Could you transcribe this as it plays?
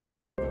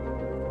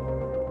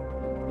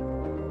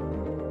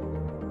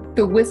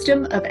The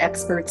wisdom of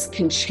experts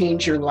can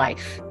change your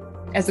life.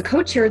 As a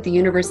coach here at the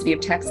University of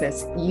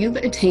Texas, you've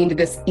attained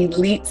this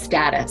elite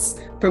status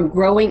from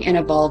growing and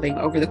evolving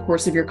over the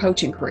course of your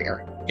coaching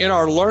career. In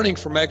our Learning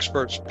from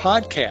Experts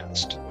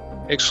podcast,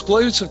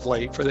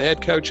 exclusively for the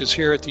head coaches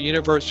here at the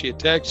University of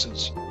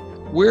Texas,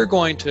 we're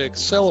going to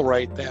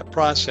accelerate that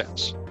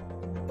process.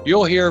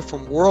 You'll hear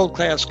from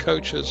world-class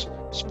coaches,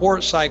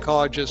 sports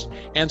psychologists,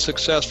 and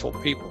successful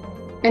people.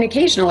 And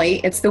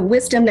occasionally, it's the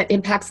wisdom that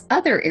impacts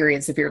other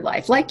areas of your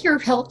life, like your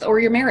health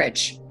or your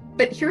marriage.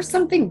 But here's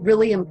something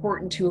really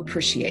important to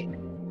appreciate: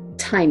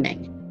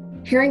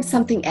 timing. Hearing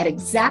something at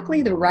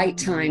exactly the right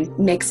time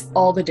makes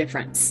all the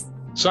difference.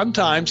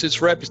 Sometimes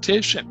it's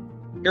repetition,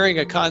 hearing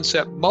a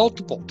concept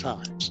multiple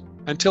times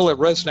until it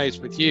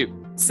resonates with you.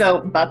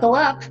 So buckle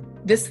up.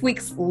 This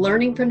week's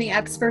Learning from the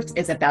Experts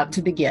is about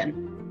to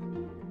begin.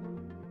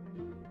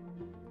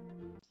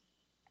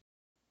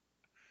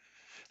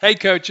 Hey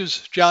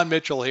coaches, John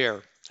Mitchell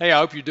here. Hey, I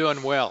hope you're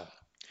doing well.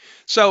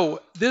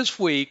 So this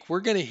week we're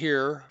going to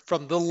hear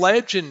from the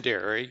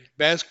legendary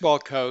basketball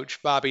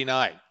coach Bobby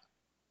Knight.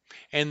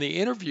 And the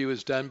interview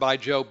is done by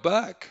Joe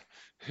Buck,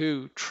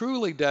 who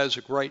truly does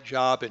a great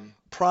job in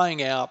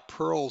prying out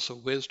pearls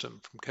of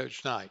wisdom from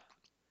Coach Knight.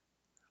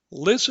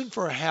 Listen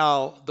for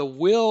how the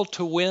will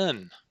to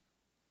win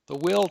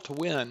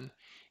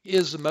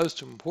is the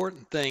most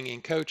important thing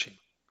in coaching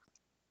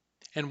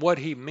and what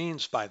he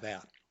means by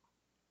that.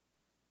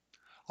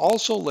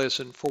 Also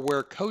listen for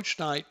where Coach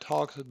Knight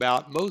talks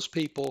about most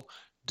people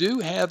do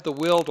have the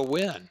will to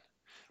win,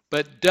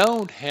 but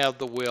don't have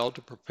the will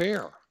to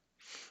prepare.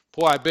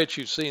 Boy, I bet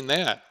you've seen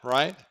that,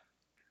 right?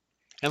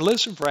 And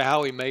listen for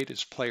how he made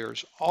his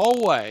players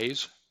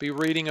always be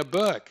reading a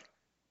book.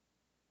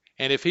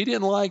 And if he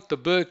didn't like the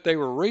book they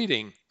were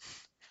reading,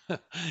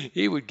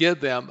 he would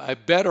give them a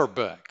better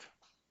book.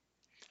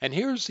 And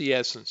here's the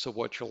essence of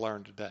what you'll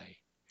learn today.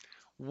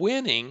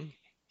 Winning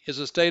is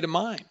a state of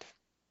mind.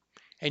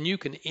 And you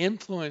can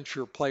influence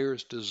your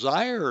players'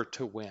 desire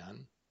to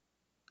win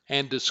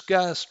and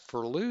disgust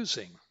for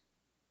losing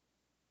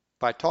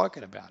by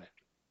talking about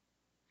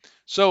it.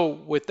 So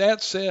with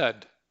that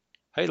said,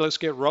 hey, let's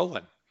get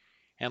rolling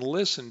and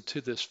listen to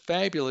this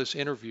fabulous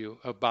interview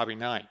of Bobby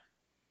Knight.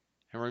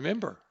 And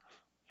remember,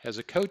 as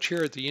a coach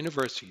here at the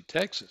University of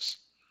Texas,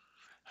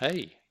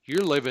 hey,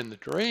 you're living the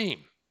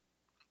dream.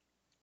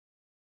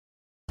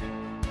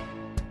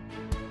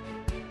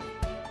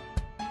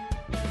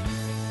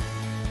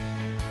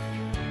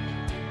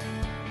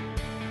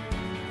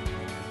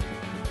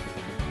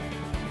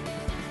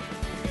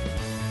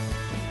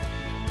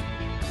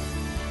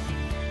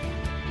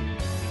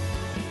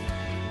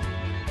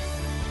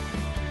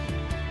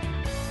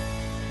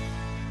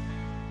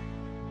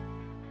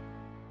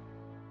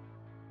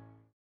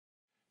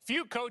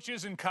 Few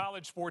coaches in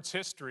college sports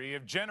history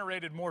have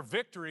generated more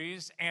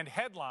victories and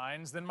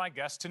headlines than my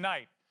guest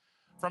tonight.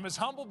 From his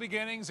humble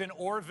beginnings in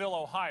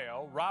Orrville,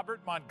 Ohio,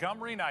 Robert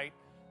Montgomery Knight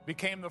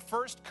became the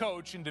first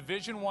coach in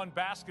Division I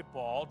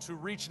basketball to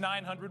reach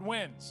 900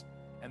 wins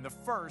and the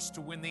first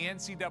to win the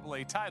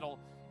NCAA title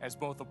as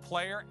both a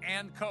player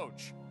and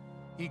coach.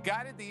 He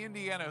guided the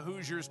Indiana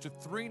Hoosiers to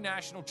 3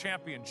 national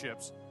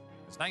championships.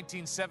 His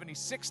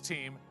 1976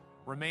 team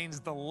remains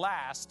the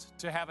last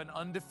to have an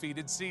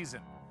undefeated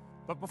season.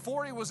 But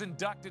before he was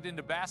inducted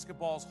into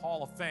basketball's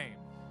Hall of Fame,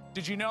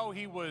 did you know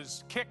he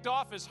was kicked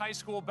off his high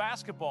school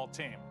basketball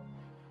team,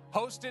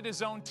 hosted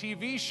his own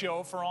TV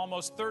show for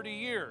almost 30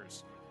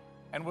 years,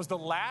 and was the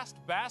last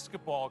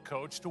basketball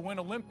coach to win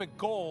Olympic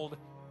gold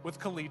with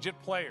collegiate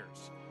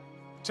players?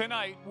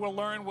 Tonight, we'll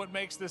learn what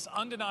makes this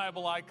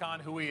undeniable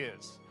icon who he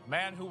is. A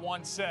man who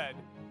once said,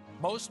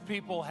 "Most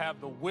people have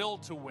the will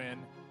to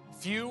win,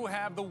 few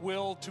have the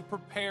will to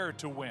prepare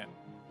to win."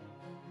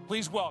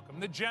 Please welcome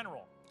the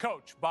General,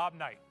 Coach Bob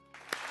Knight.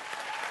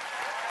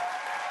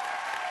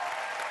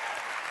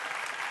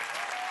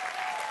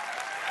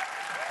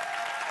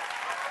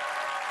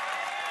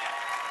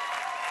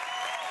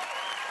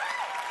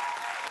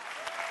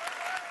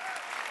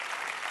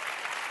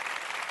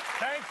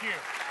 Thank you.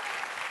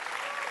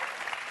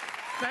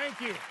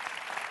 Thank you.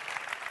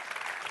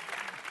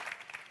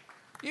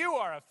 You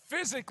are a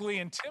physically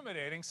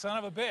intimidating son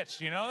of a bitch.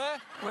 You know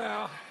that?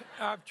 Well,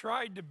 I've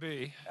tried to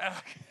be.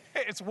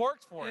 It's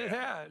worked for you. It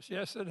has.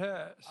 Yes, it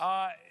has.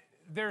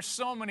 There's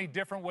so many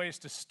different ways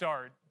to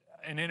start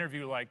an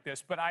interview like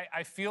this, but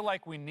I feel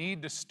like we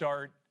need to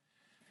start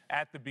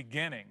at the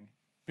beginning.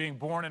 Being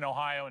born in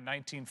Ohio in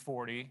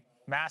 1940,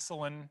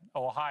 Massillon,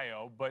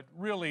 Ohio, but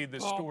really the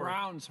story. Paul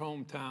Brown's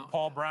hometown.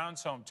 Paul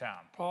Brown's hometown.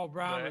 Paul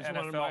Brown is one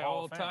of NFL my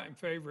Hall of all-time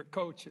favorite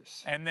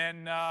coaches. And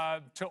then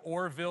to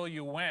Orrville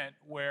you went,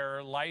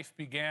 where life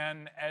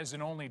began as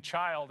an only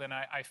child, and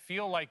I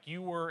feel like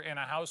you were in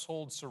a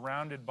household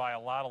surrounded by a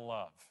lot of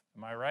love.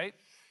 Am I right?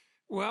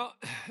 Well,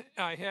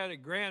 I had a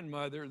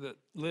grandmother that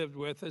lived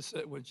with us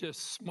that was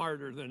just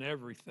smarter than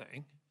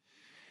everything.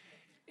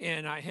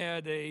 And I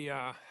had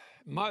a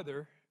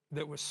mother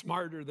that was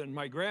smarter than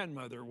my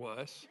grandmother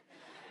was.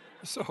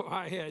 So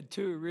I had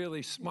 2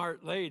 really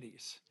smart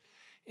ladies.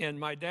 And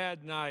my dad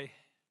and I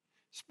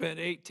spent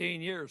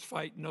 18 years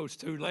fighting those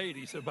two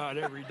ladies about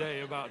every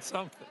day about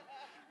something.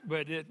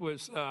 But it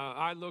was,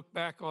 I look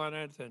back on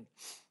it,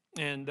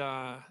 and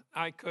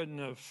I couldn't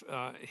have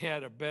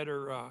had a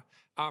better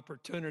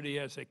opportunity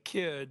as a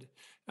kid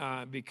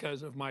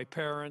because of my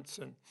parents.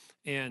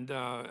 And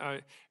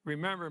I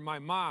remember my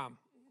mom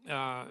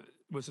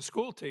was a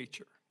school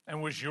teacher.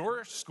 And was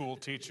your school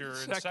teacher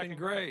in second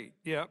grade?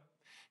 Yep.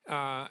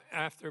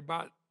 After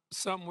about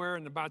somewhere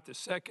in about the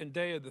second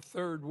day of the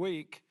third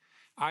week,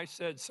 I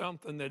said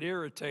something that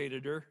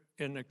irritated her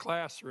in the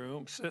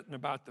classroom, sitting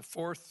about the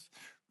fourth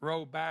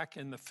row back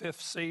in the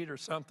fifth seat or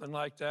something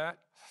like that.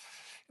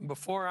 And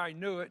before I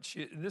knew it,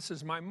 this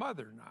is my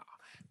mother now.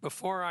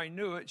 Before I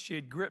knew it, she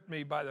had gripped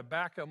me by the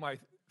back of my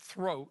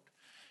throat,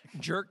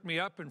 jerked me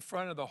up in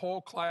front of the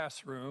whole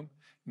classroom,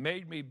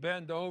 made me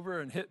bend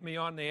over and hit me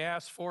on the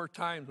ass 4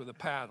 times with a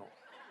paddle.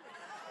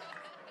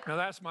 Now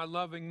that's my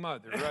loving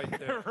mother right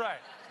there. Right.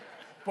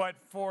 But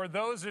for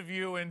those of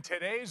you in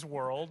today's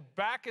world,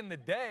 back in the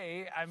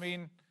day, I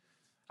mean,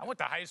 I went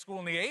to high school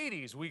in the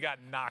 80s. We got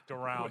knocked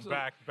around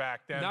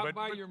back then. Not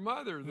by your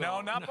mother, though.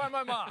 No, not by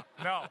my mom.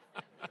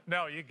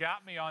 No, you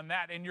got me on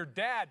that. And your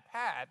dad,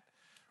 Pat,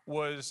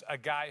 was a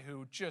guy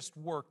who just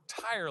worked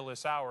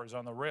tireless hours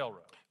on the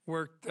railroad.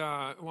 Worked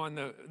on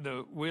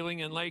the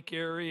Wheeling and Lake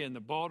area and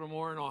the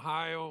Baltimore and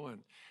Ohio,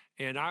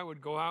 and I would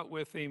go out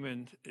with him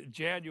in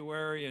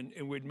January,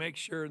 and we'd make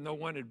sure no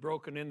one had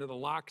broken into the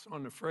locks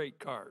on the freight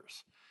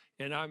cars.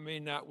 And I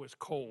mean, that was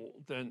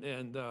cold.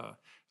 And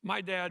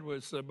my dad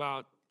was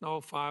about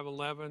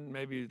 5'11",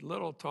 maybe a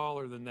little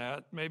taller than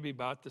that, maybe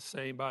about the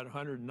same, about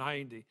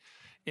 190,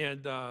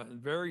 and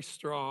very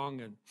strong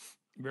and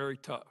very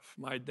tough.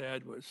 My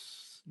dad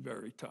was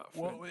very tough.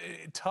 Well,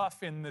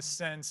 tough in the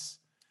sense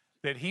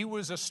that he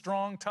was a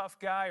strong, tough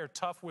guy, or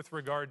tough with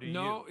regard to you?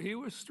 No, he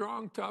was a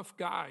strong, tough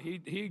guy.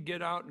 He'd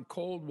get out in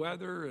cold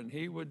weather, and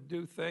he would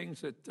do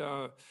things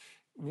that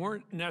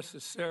weren't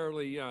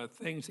necessarily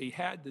things he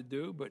had to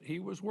do, but he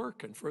was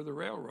working for the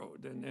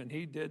railroad, and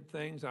he did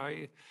things.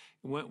 I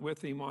went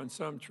with him on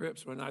some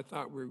trips when I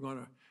thought we were going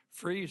to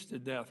freeze to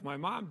death. My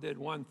mom did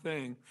one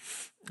thing.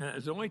 It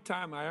was the only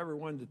time I ever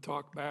wanted to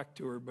talk back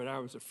to her, but I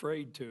was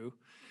afraid to.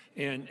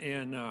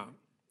 And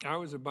I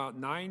was about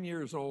 9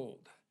 years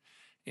old.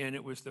 And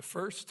it was the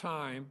first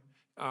time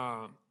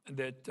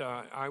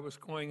that I was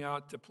going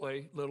out to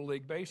play Little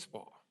League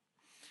Baseball.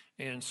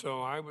 And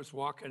so I was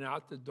walking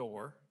out the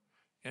door,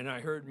 and I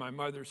heard my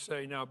mother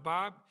say, "Now,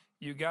 Bob,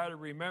 you got to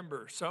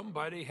remember,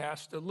 somebody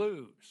has to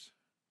lose."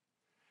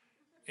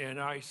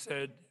 And I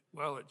said,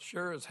 "Well, it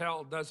sure as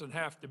hell doesn't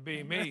have to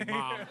be me,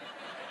 Mom."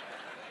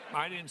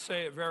 I didn't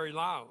say it very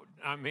loud.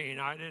 I mean,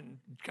 I didn't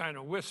kind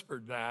of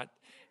whispered that,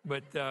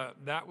 but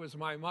that was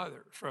my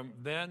mother from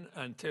then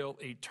until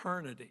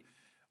eternity.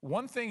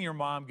 One thing your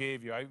mom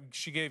gave you,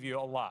 she gave you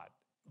a lot,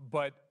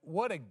 but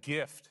what a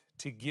gift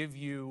to give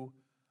you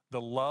the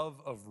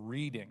love of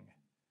reading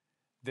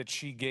that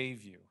she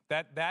gave you.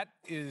 That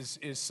is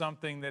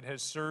something that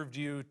has served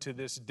you to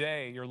this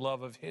day, your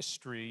love of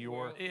history.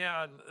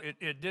 Yeah,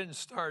 it didn't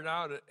start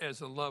out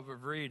as a love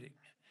of reading.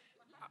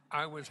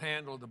 I was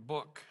handed a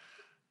book,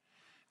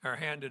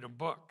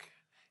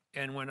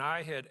 and when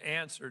I had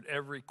answered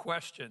every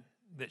question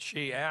that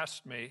she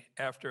asked me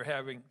after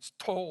having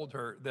told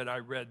her that I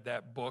read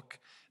that book,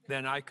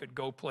 then I could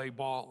go play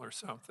ball or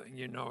something.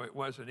 You know, it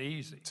wasn't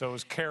easy. So it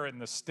was carrot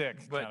and the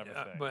stick kind of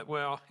a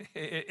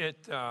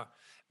thing.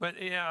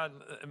 But yeah,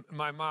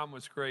 my mom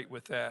was great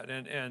with that.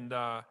 And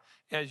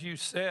as you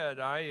said,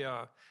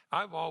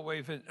 I've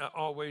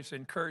always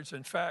encouraged.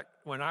 In fact,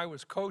 when I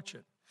was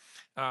coaching,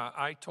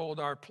 I told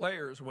our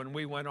players when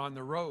we went on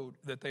the road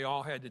that they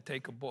all had to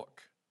take a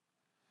book.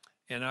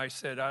 And I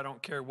said, I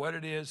don't care what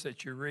it is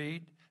that you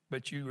read,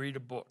 but you read a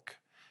book.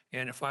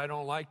 And if I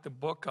don't like the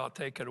book, I'll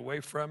take it away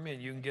from you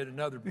and you can get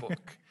another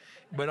book.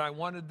 But I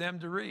wanted them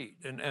to read,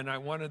 and I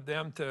wanted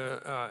them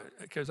to,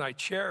 because I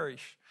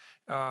cherish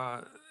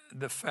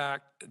the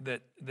fact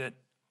that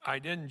I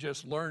didn't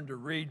just learn to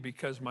read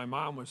because my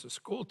mom was a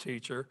school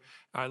teacher.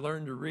 I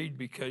learned to read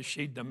because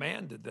she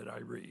demanded that I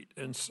read.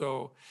 And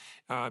so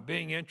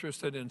being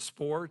interested in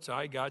sports,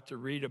 I got to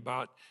read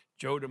about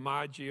Joe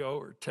DiMaggio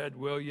or Ted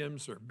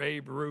Williams or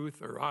Babe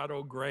Ruth or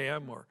Otto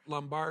Graham or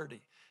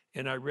Lombardi.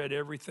 And I read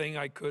everything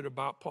I could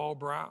about Paul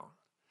Brown.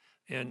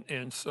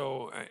 And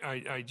so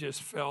I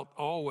just felt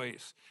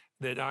always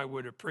that I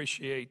would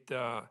appreciate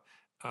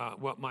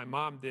what my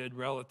mom did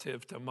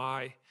relative to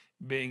my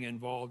being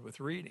involved with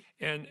reading.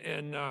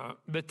 And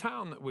the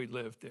town that we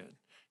lived in,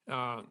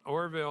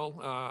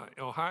 Orrville,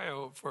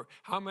 Ohio, for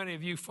how many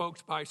of you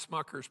folks buy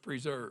Smucker's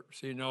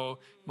preserves? You know,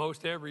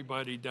 most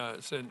everybody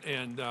does.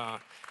 And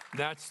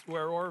that's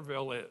where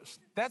Orrville is.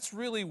 That's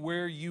really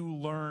where you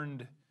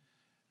learned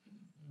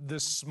the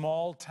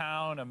small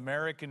town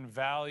American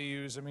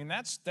values. I mean,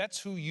 that's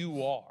who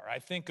you are. I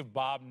think of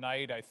Bob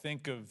Knight. I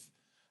think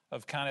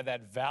of kind of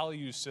that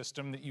value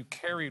system that you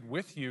carried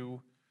with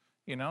you.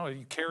 You know,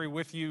 you carry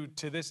with you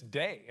to this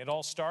day. It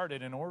all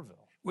started in Orrville.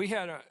 We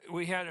had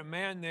a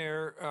man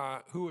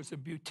there who was a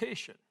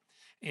beautician,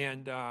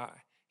 and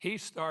he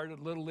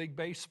started Little League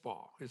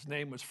Baseball. His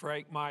name was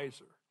Frank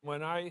Miser.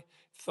 When I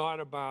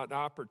thought about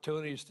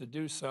opportunities to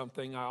do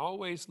something, I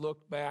always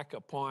looked back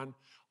upon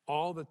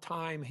all the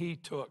time he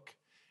took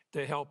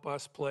to help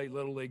us play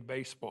Little League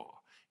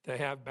Baseball, to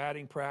have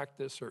batting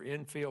practice or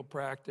infield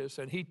practice,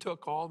 and he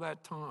took all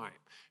that time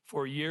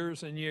for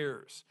years and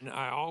years. And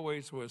I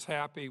always was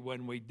happy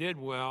when we did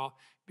well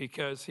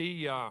because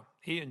he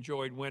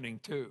enjoyed winning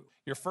too.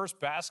 Your first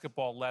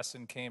basketball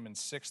lesson came in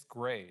 6th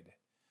grade.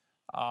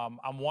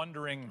 I'm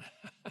wondering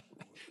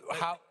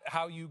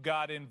how you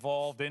got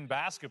involved in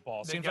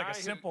basketball. Seems like a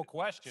simple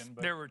question.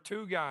 But there were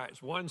 2 guys,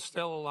 one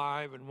still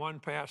alive and one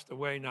passed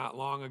away not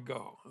long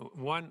ago.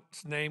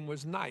 One's name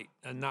was Knight,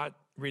 and not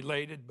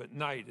related, but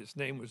Knight. His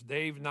name was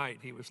Dave Knight.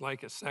 He was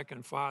like a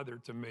second father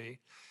to me.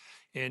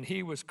 And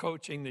he was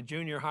coaching the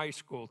junior high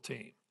school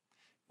team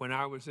when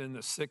I was in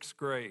the 6th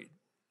grade.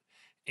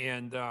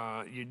 And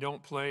you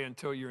don't play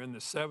until you're in the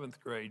 7th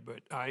grade.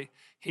 But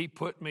he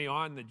put me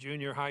on the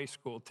junior high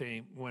school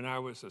team when I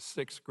was a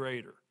 6th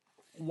grader.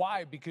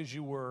 Why? Because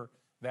you were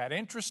that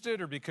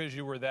interested or because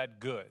you were that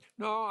good?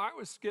 No, I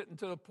was getting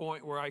to the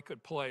point where I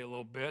could play a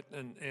little bit.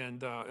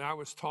 And I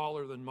was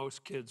taller than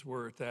most kids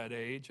were at that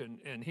age.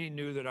 And he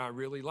knew that I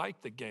really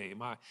liked the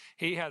game.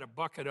 He had a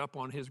bucket up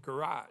on his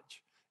garage.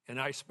 And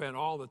I spent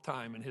all the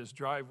time in his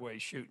driveway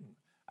shooting.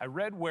 I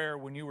read where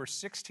when you were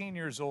 16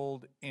 years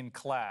old in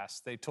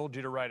class, they told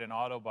you to write an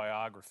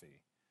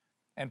autobiography.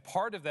 And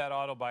part of that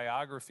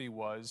autobiography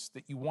was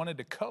that you wanted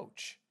to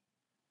coach.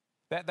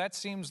 That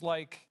seems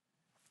like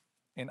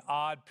an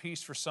odd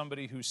piece for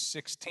somebody who's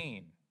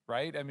 16,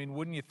 right? I mean,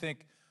 wouldn't you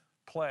think,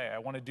 play, I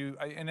want to do,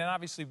 and then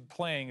obviously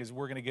playing, is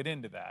we're going to get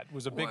into that,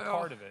 was a big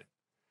part of it.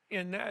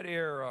 In that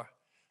era,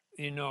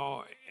 you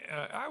know,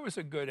 I was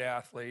a good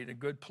athlete, a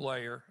good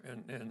player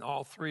in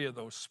all 3 of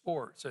those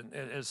sports, and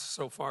as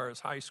so far as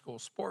high school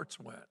sports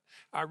went.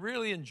 I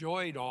really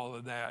enjoyed all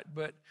of that,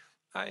 but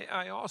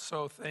I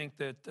also think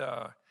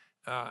that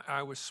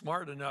I was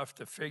smart enough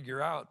to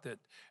figure out that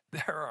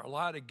there are a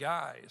lot of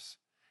guys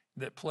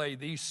that play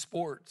these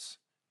sports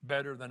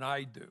better than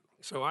I do.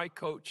 So I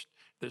coached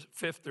the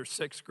 5th or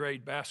 6th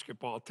grade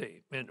basketball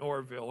team in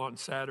Orville on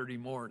Saturday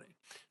morning.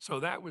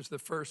 So that was the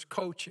first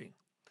coaching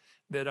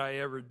that I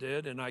ever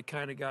did, and I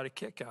kind of got a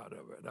kick out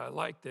of it. I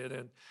liked it,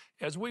 and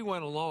as we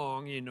went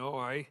along, you know,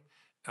 I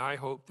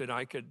hoped that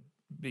I could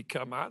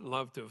become. I'd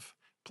love to have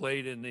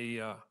played in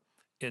the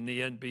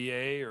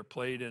NBA or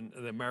played in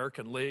the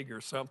American League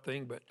or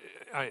something, but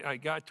I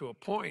got to a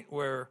point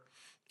where,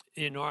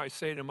 you know, I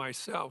say to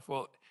myself,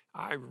 well,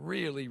 I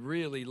really,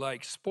 really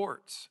like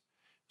sports.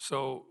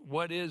 So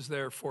what is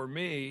there for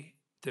me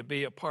to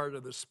be a part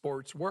of the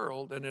sports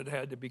world? And it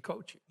had to be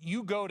coaching.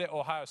 You go to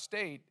Ohio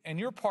State, and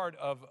you're part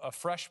of a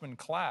freshman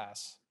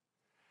class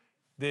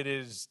that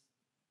is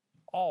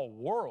all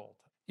world.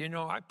 You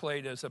know, I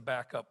played as a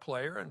backup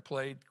player and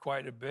played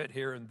quite a bit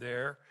here and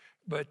there,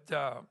 but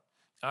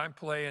I'm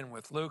playing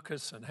with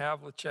Lucas and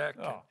Havlicek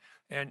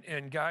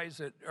and guys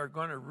that are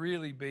going to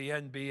really be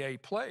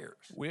NBA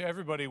players.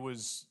 Everybody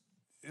was,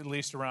 at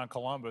least around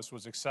Columbus,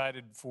 was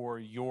excited for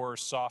your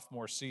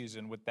sophomore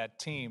season with that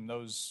team,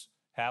 those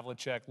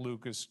Havlicek,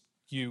 Lucas,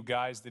 you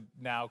guys that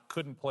now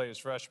couldn't play as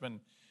freshmen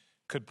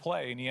could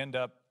play, and you end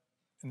up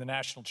in the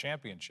national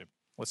championship.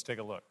 Let's take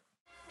a look.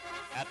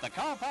 At the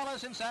Cow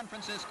Palace in San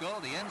Francisco,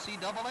 the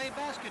NCAA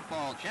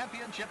basketball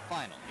championship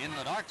final. In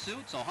the dark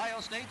suits,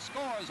 Ohio State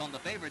scores on the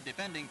favored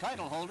defending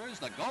title holders,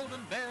 the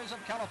Golden Bears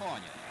of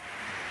California.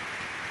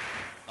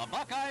 The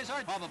Buckeyes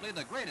are probably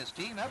the greatest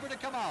team ever to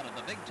come out of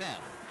the Big Ten.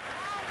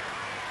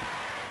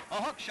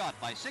 A hook shot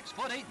by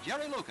 6'8"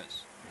 Jerry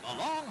Lucas. A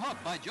long hook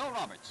by Joe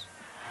Roberts.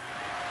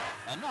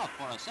 Enough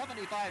for a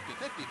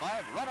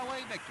 75-55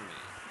 runaway victory.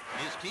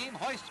 His team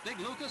hoists Big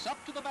Lucas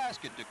up to the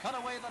basket to cut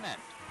away the net.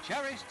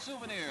 Cherished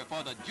souvenir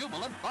for the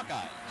jubilant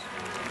Buckeyes.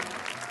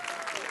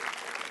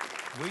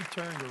 We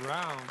turned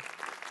around,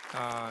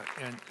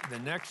 and the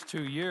next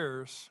 2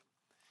 years,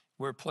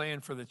 we're playing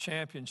for the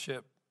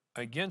championship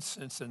against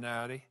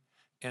Cincinnati,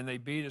 and they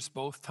beat us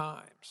both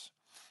times.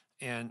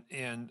 And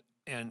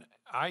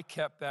I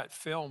kept that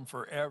film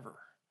forever.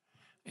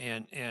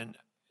 And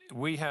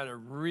we had a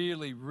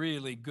really,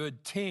 really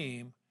good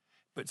team,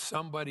 but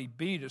somebody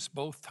beat us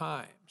both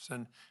times.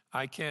 And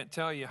I can't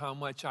tell you how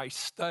much I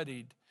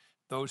studied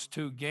those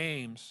 2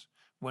 games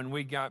when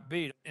we got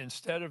beat.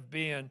 Instead of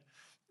being,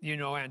 you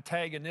know,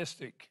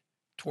 antagonistic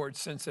towards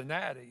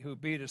Cincinnati, who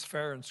beat us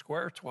fair and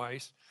square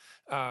twice,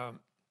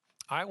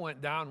 I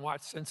went down and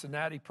watched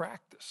Cincinnati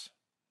practice.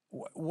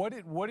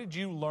 What did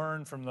you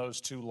learn from those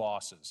 2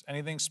 losses?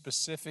 Anything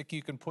specific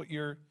you can put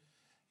your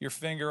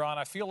finger on?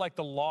 I feel like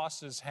the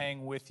losses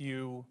hang with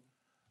you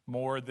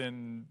more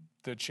than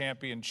the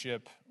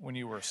championship when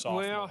you were a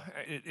sophomore. Well,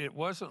 it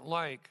wasn't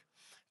like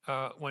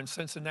when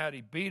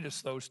Cincinnati beat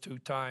us those 2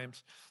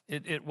 times,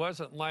 it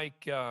wasn't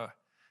like,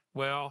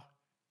 well,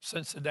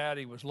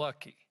 Cincinnati was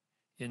lucky,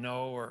 you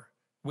know, or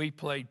we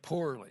played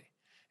poorly.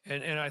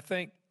 And I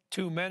think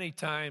too many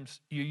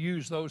times you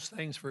use those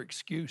things for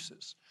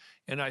excuses.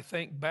 And I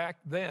think back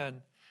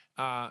then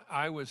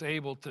I was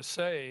able to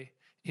say,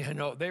 You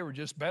know, they were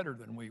just better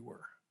than we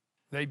were.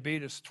 They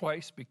beat us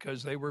twice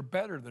because they were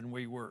better than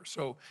we were.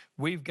 So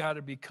we've got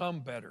to become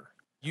better.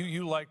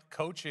 You liked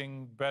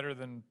coaching better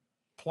than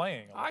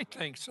playing. I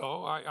think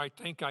so. I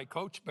think I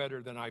coached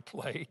better than I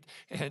played,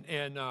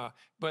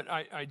 but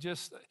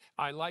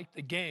I like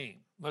the game.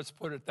 Let's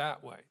put it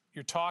that way.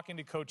 You're talking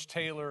to Coach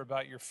Taylor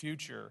about your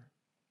future,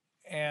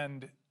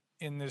 and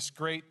in this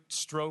great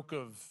stroke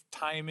of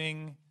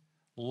timing,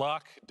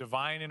 luck,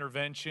 divine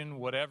intervention,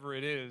 whatever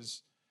it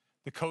is,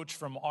 the coach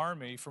from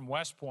Army, from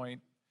West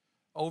Point,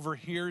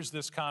 overhears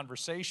this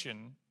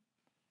conversation,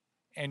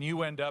 and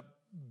you end up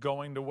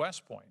going to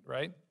West Point,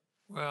 right?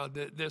 Well,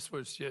 this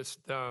was just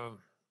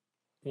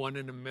 1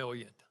 in a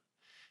million.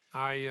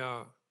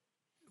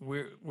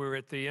 We're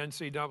at the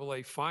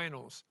NCAA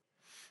finals,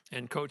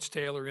 and Coach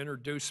Taylor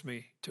introduced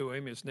me to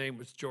him. His name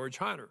was George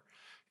Hunter,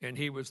 and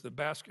he was the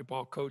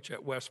basketball coach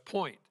at West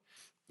Point.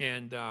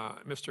 And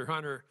Mr.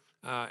 Hunter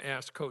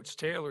asked Coach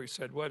Taylor, he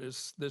said, "What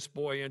is this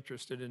boy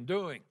interested in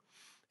doing?"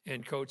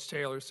 And Coach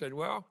Taylor said,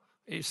 "Well,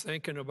 he's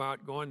thinking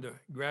about going to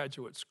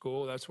graduate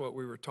school." That's what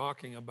we were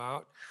talking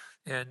about.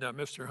 And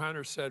Mr.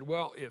 Hunter said,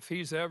 "Well, if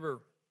he's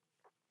ever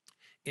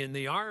in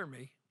the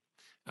Army,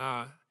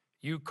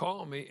 you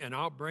call me and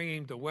I'll bring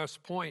him to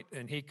West Point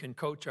and he can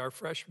coach our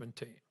freshman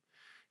team."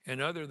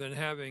 And other than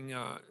having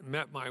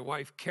met my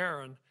wife,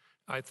 Karen,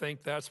 I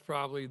think that's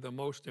probably the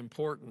most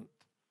important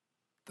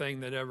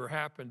thing that ever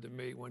happened to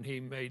me when he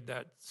made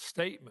that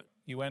statement.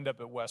 You end up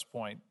at West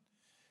Point.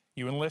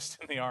 You enlist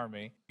in the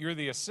Army. You're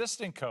the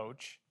assistant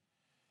coach.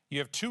 You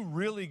have 2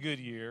 really good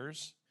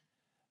years.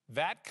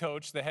 That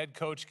coach, the head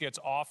coach, gets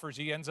offers.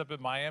 He ends up at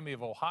Miami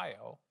of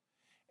Ohio.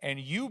 And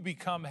you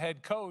become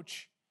head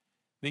coach,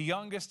 the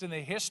youngest in the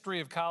history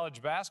of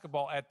college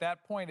basketball at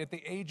that point, at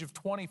the age of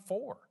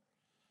 24.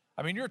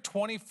 I mean, you're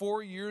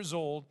 24 years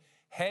old,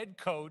 head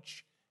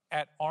coach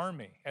at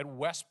Army, at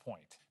West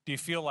Point. Do you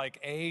feel like,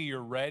 A,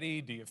 you're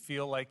ready? Do you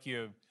feel like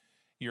you'll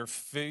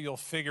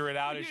figure it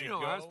out as you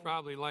go? I was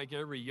probably like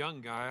every young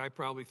guy. I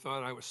probably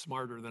thought I was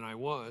smarter than I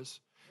was.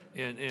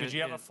 Did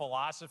you have a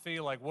philosophy?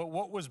 Like,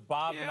 what was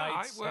Bob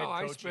Knight's head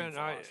coaching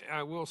philosophy?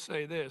 I will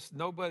say this.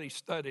 Nobody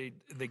studied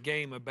the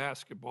game of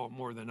basketball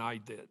more than I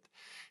did.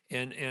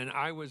 And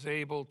I was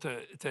able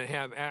to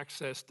have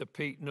access to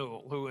Pete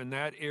Newell, who in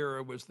that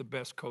era was the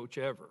best coach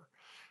ever.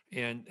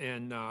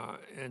 And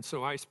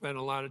so I spent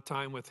a lot of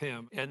time with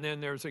him. And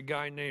then there's a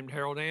guy named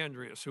Harold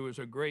Andreas, who was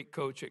a great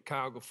coach at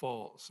Cuyahoga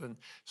Falls. And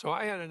so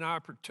I had an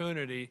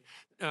opportunity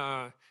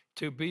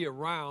to be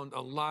around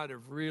a lot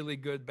of really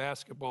good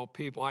basketball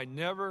people. I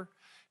never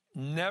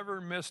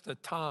missed a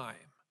time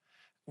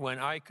when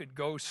I could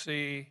go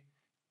see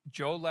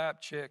Joe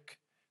Lapchick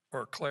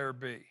or Claire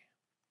B.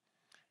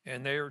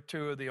 And they are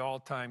 2 of the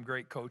all-time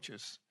great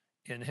coaches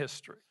in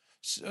history.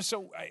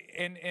 So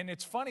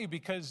it's funny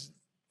because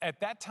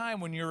at that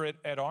time when you're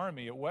at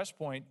Army, at West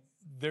Point,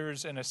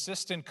 there's an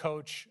assistant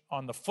coach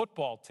on the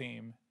football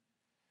team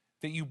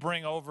that you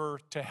bring over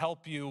to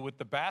help you with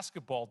the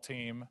basketball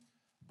team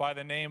by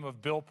the name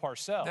of Bill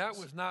Parcells. That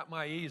was not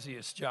my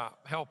easiest job,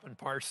 helping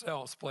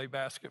Parcells play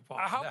basketball.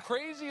 How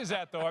crazy is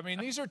that, though? I mean,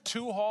 these are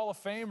 2 Hall of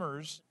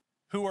Famers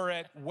who are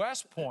at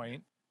West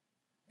Point,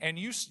 and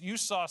you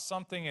saw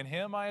something in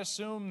him, I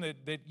assume,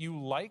 that you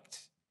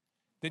liked,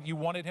 that you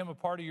wanted him a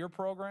part of your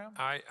program?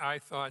 I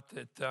thought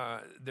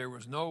that there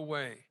was no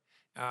way.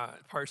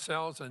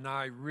 Parcells and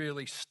I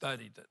really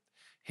studied it.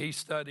 He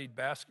studied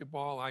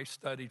basketball, I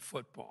studied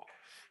football.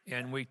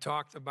 And we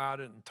talked about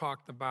it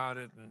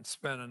and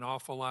spent an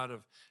awful lot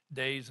of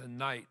days and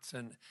nights.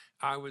 And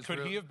I was.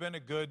 Could he have been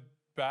a good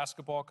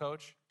basketball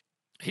coach?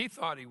 He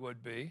thought he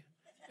would be.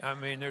 I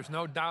mean, there's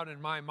no doubt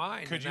in my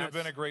mind. Could you have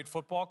been a great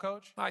football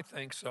coach? I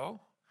think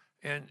so.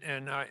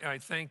 And I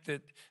think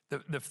that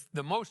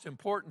the most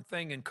important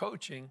thing in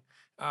coaching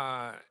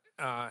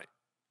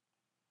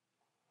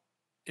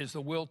is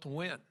the will to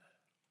win.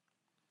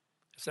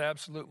 It's the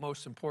absolute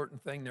most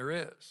important thing there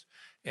is.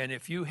 And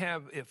if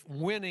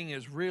winning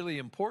is really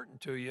important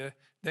to you,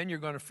 then you're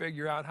going to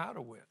figure out how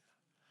to win.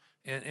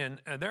 And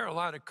there are a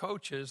lot of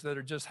coaches that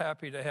are just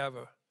happy to have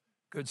a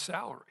good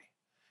salary.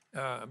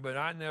 But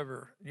I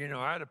never,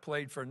 I'd have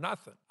played for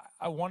nothing.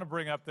 I want to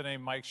bring up the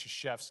name Mike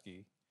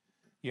Krzyzewski.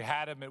 You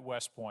had him at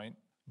West Point,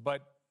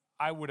 but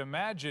I would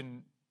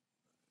imagine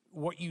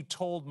what you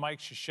told Mike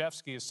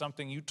Krzyzewski is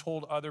something you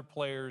told other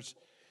players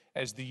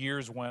as the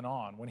years went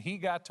on. When he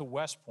got to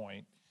West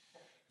Point,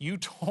 you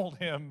told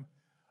him,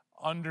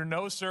 under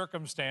no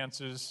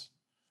circumstances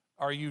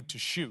are you to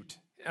shoot.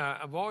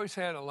 I've always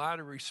had a lot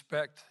of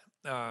respect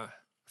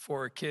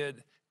for a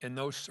kid in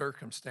those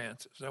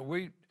circumstances. Now,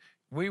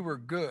 we were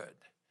good,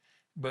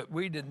 but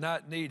we did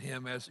not need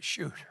him as a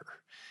shooter.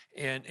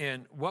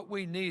 And what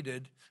we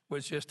needed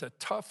was just a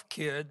tough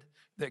kid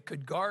that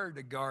could guard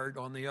a guard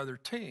on the other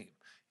team,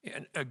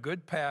 and a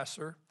good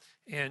passer.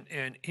 And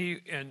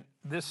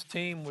this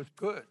team was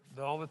good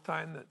all the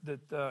time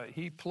that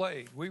he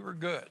played. We were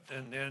good,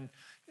 and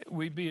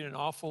we beat an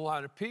awful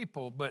lot of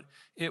people, but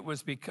it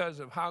was because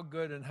of how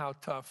good and how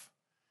tough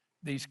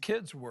these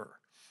kids were.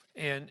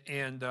 I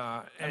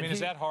I mean, is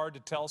that hard to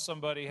tell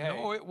somebody, hey?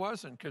 No, it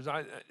wasn't, because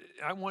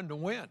I wanted to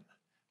win.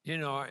 You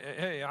know,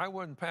 hey, I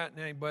wasn't patting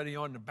anybody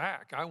on the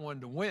back. I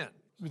wanted to win.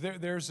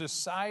 There's a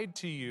side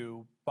to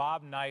you.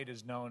 Bob Knight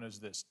is known as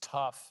this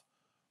tough,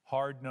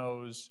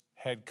 hard-nosed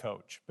head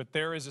coach. But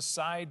there is a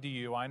side to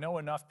you. I know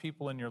enough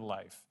people in your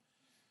life,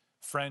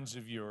 friends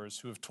of yours,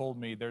 who have told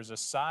me there's a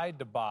side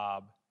to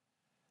Bob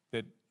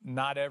that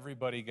not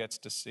everybody gets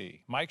to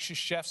see. Mike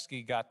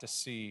Krzyzewski got to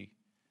see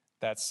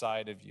that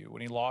side of you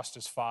when he lost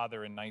his father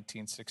in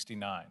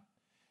 1969.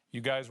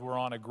 You guys were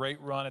on a great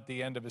run at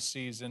the end of a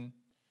season.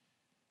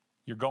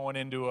 You're going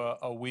into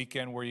a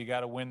weekend where you got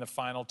to win the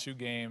final 2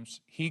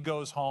 games. He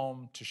goes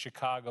home to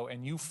Chicago,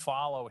 and you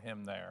follow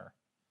him there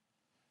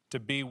to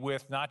be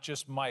with not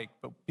just Mike,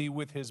 but be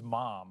with his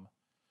mom,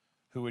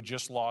 who had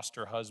just lost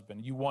her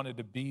husband. You wanted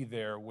to be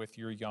there with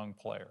your young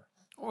player.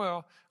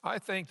 Well, I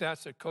think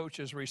that's a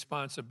coach's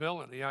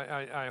responsibility.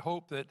 I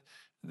hope that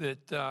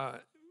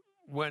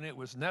when it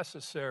was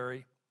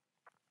necessary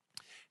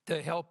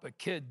to help a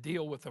kid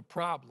deal with a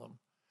problem,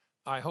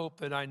 I hope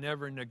that I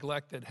never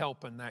neglected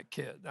helping that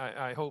kid.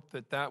 I hope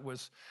that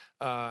was,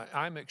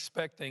 I'm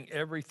expecting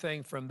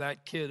everything from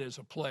that kid as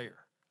a player,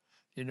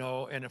 you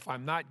know, and if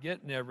I'm not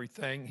getting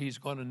everything, he's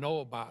going to know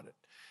about it.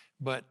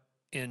 But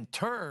in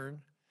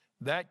turn,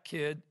 that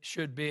kid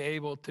should be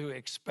able to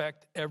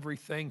expect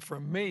everything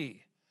from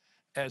me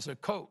as a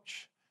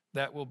coach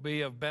that will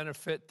be of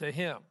benefit to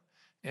him.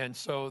 And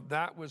so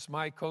that was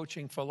my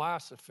coaching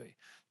philosophy.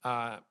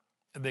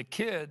 The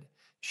kid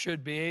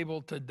should be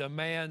able to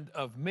demand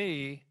of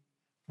me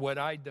what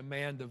I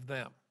demand of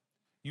them.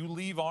 You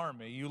leave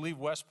Army, you leave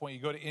West Point,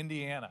 you go to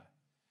Indiana,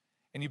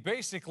 and you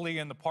basically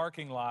in the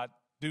parking lot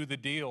do the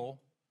deal.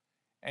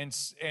 And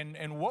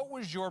what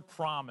was your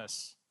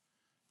promise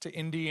to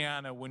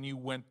Indiana when you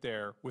went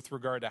there with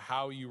regard to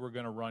how you were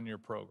going to run your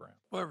program?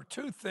 Well, there were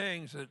 2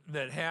 things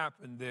that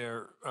happened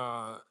there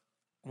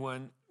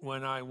when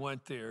I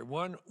went there.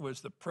 One was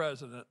the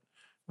president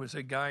was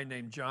a guy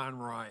named John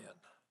Ryan.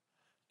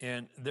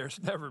 And there's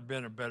never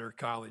been a better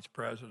college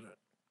president.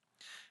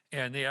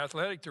 And the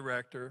athletic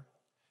director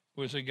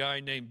was a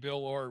guy named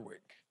Bill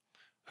Orwick,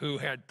 who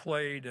had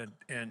played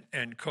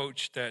and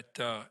coached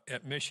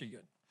at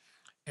Michigan.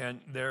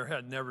 And there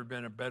had never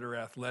been a better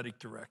athletic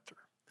director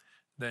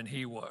than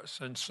he was.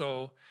 And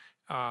so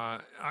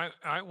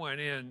I went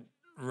in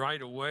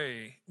right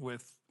away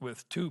with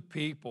 2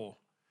 people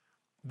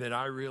that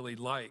I really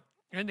liked.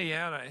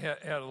 Indiana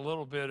had a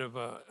little bit of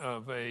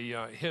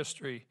a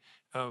history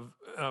of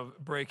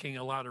breaking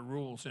a lot of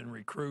rules in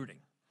recruiting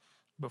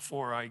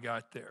before I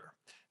got there.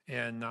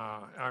 And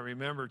I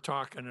remember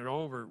talking it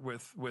over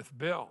with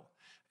Bill.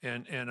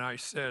 And I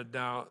said,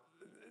 now,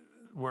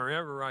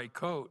 wherever I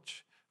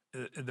coach,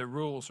 the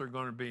rules are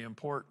going to be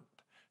important.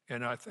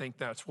 And I think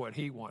that's what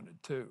he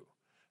wanted too.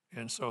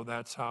 And so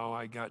that's how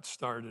I got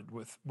started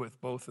with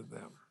both of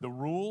them. The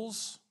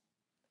rules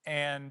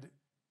and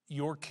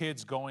your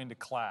kids going to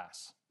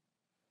class.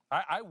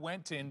 I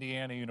went to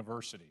Indiana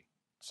University,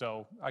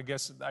 so I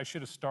guess I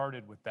should have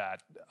started with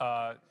that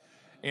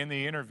in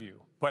the interview.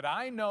 But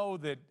I know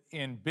that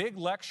in big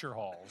lecture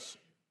halls,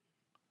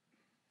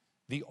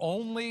 the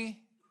only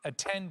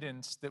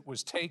attendance that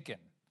was taken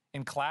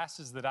in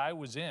classes that I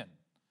was in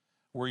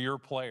were your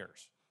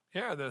players.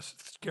 Yeah, they're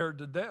scared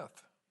to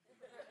death.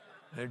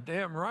 They're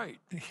damn right.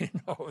 You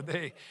know,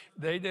 they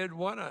didn't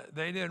want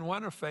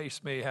to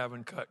face me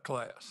having cut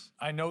class.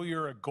 I know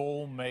you're a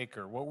goal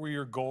maker. What were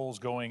your goals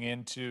going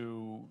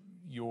into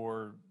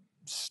your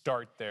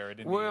start there at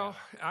Indiana? Well,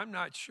 I'm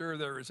not sure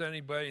there was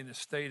anybody in the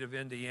state of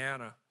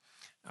Indiana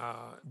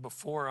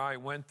before I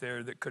went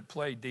there that could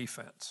play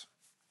defense.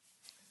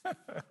 I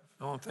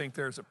don't think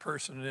there's a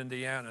person in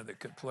Indiana that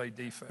could play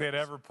defense. They'd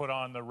ever put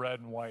on the red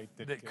and white.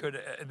 That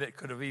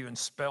could have even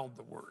spelled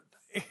the word.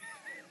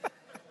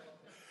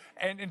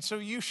 And so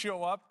you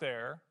show up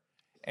there,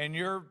 and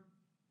you're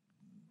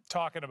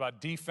talking about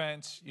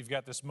defense. You've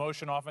got this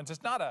motion offense. It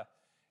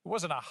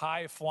wasn't a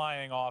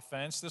high-flying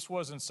offense. This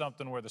wasn't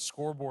something where the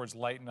scoreboard's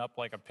lighting up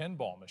like a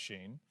pinball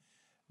machine.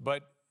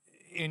 But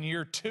in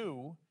year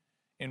 2,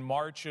 in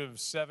March of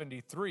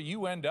 '73,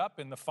 you end up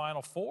in the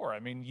Final Four. I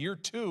mean, year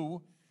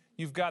 2,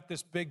 you've got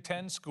this Big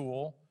Ten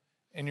school,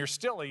 and you're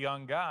still a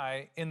young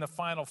guy in the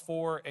Final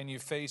Four, and you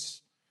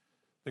face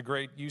the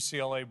great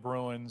UCLA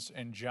Bruins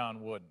and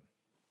John Wooden.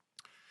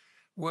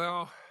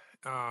 Well,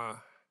 I've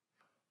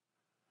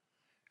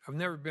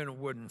never been a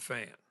Wooden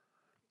fan.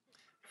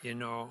 You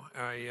know,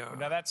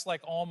 now that's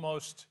like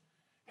almost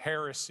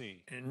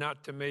heresy. And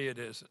not to me, it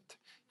isn't.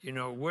 You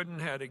know, Wooden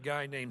had a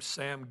guy named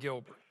Sam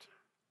Gilbert.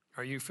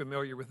 Are you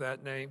familiar with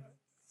that name?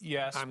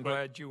 Yes. I'm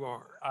glad you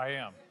are. I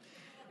am.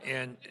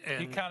 And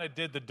he kind of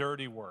did the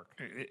dirty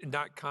work.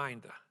 Not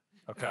kinda.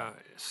 Okay.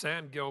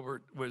 Sam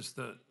Gilbert was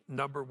the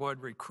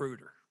 #1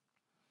 recruiter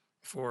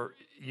for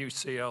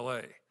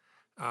UCLA.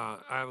 I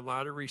have a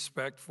lot of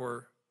respect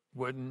for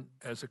Wooden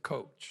as a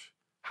coach,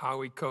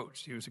 how he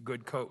coached. He was a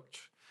good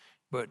coach.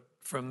 But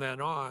from then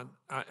on,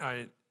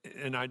 I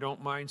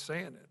don't mind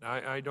saying it,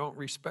 I don't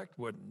respect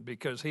Wooden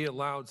because he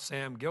allowed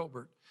Sam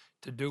Gilbert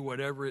to do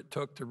whatever it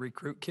took to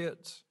recruit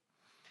kids.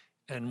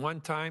 And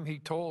one time he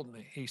told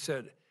me, he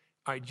said,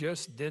 I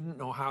just didn't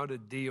know how to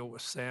deal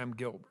with Sam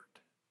Gilbert.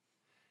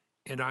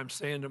 And I'm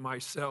saying to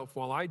myself,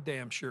 well, I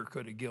damn sure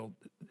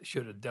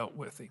should have dealt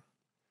with him.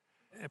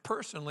 And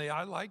personally,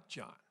 I like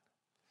John,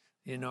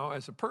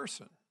 as a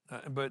person.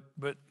 But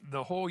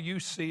the whole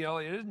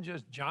UCLA, it isn't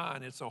just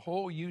John, it's a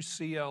whole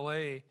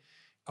UCLA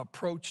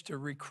approach to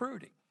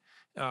recruiting.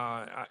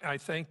 I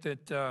think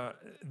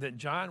that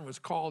John was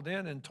called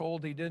in and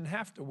told he didn't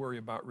have to worry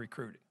about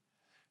recruiting,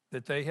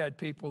 that they had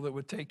people that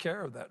would take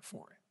care of that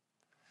for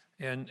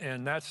him.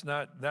 And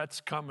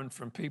that's coming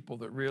from people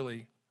that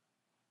really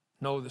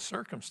know the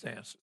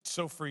circumstances.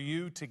 So for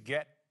you to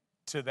get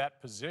to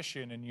that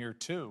position in year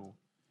 2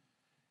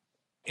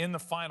 in the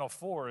Final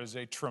Four is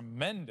a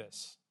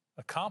tremendous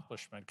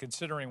accomplishment,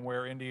 considering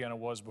where Indiana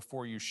was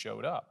before you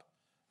showed up.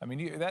 I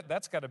mean,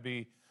 that's got to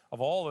be, of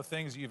all the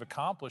things that you've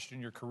accomplished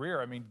in your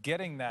career, I mean,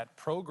 getting that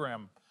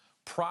program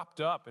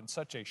propped up in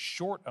such a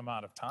short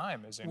amount of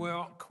time is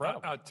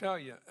incredible. I'll tell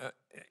you,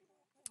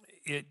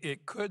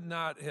 it could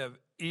not have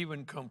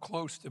even come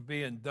close to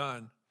being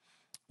done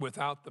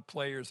without the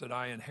players that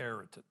I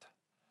inherited.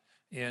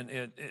 And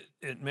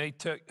it may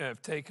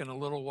have taken a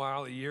little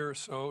while, a year or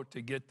so,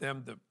 to get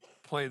them to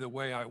play the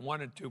way I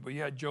wanted to, but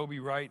you had Joby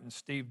Wright and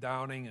Steve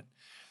Downing,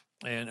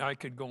 and I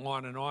could go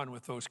on and on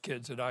with those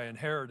kids that I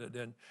inherited.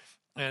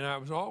 And I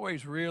was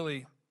always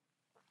really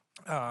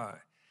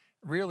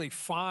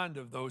fond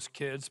of those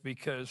kids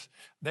because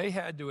they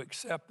had to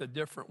accept a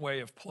different way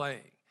of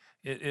playing.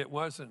 It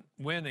wasn't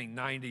winning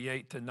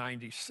 98 to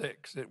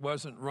 96. It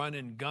wasn't run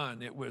and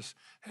gun. It was,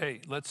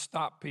 hey, let's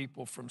stop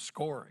people from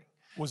scoring.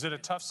 Was it a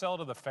tough sell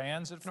to the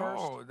fans at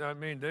first? No, I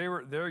mean,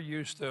 they're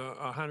used to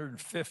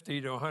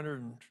 150 to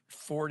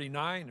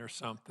 149 or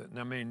something.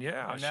 I mean,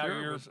 yeah, and now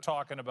sure. You're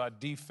talking about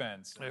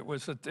defense. It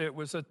was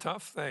a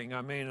tough thing.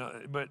 I mean,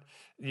 but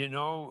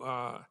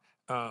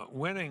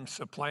winning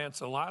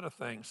supplants a lot of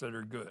things that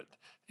are good.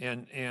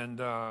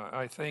 And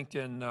I think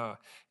in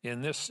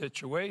this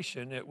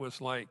situation, it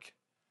was like,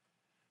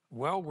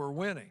 well, we're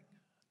winning.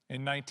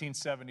 In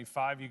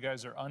 1975, you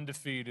guys are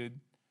undefeated,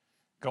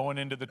 going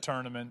into the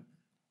tournament.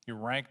 You're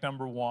ranked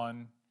number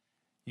 1.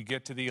 You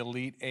get to the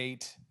Elite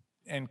 8,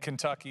 and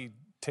Kentucky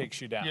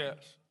takes you down. Yes.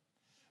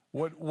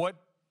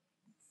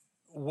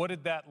 What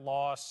did that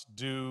loss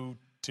do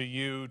to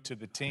you, to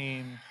the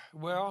team?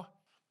 Well,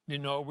 we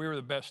were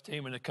the best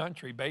team in the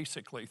country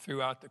basically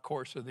throughout the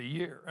course of the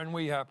year, and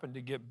we happened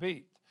to get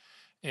beat.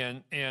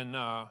 And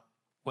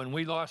when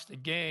we lost a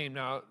game,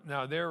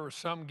 now there were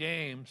some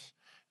games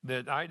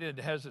that I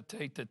didn't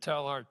hesitate to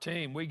tell our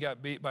team, we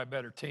got beat by a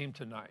better team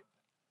tonight.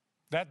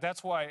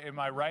 That's why, am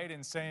I right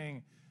in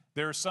saying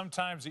there are some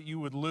times that you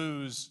would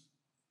lose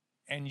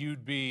and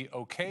you'd be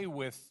okay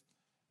with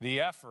the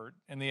effort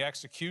and the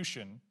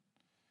execution,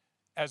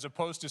 as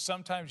opposed to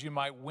sometimes you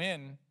might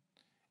win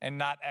and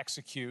not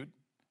execute,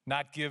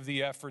 not give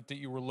the effort that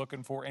you were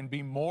looking for, and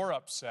be more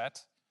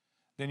upset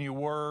than you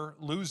were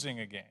losing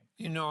a game?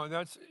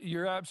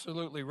 You're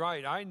absolutely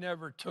right. I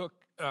never took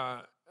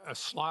a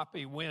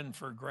sloppy win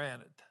for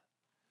granted.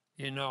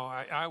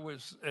 I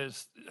was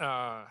as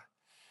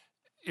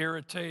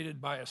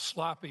irritated by a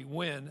sloppy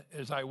win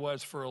as I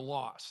was for a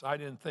loss. I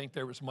didn't think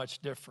there was much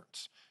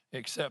difference,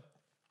 except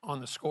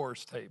on the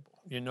scores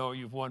table.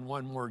 You've won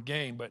one more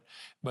game, but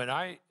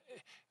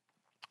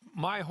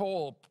my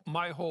whole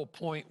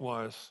point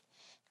was,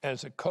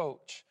 as a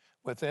coach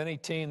with any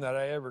team that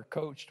I ever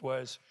coached,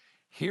 was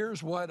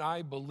here's what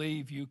I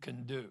believe you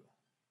can do.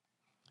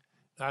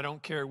 I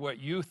don't care what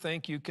you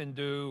think you can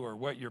do or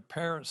what your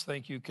parents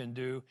think you can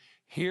do.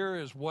 Here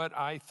is what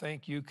I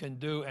think you can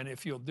do, and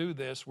if you'll do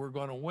this, we're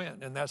going to win.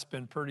 And that's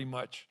been pretty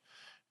much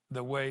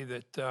the way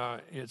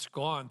that it's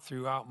gone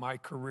throughout my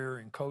career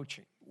in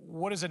coaching.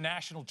 What does a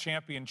national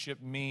championship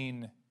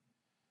mean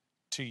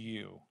to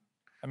you?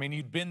 I mean,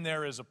 you'd been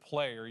there as a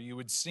player. You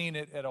had seen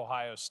it at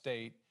Ohio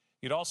State.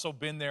 You'd also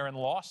been there and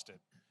lost it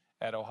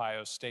at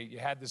Ohio State. You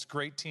had this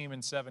great team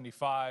in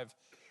 75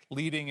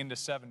 leading into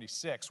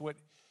 76.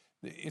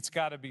 It's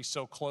got to be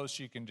so close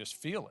you can just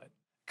feel it.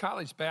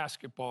 College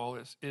basketball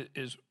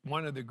is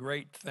one of the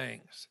great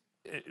things.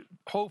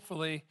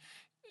 Hopefully,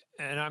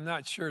 and I'm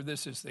not sure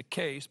this is the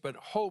case, but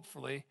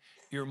hopefully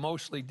you're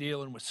mostly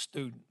dealing with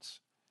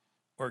students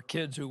or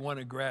kids who want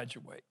to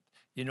graduate.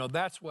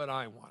 That's what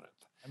I wanted.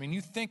 I mean,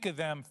 you think of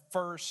them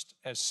first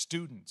as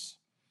students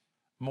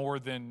more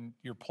than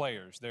your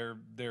players. They're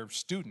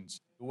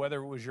students. Whether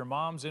it was your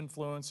mom's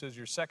influence as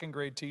your second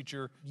grade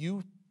teacher,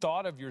 you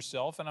thought of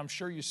yourself, and I'm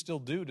sure you still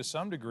do to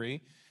some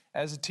degree,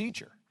 as a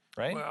teacher,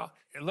 right? Well,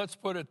 let's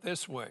put it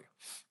this way.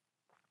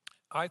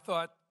 I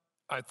thought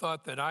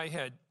that I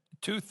had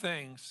two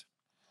things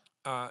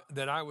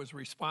that I was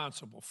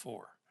responsible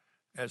for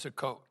as a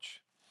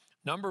coach.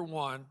 Number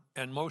one,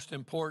 and most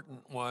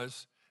important,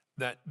 was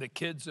that the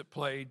kids that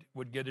played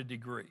would get a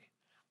degree.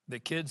 The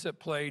kids that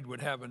played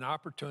would have an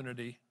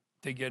opportunity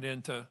to get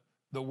into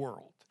the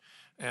world.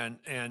 And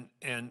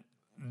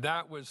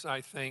that was,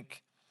 I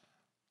think,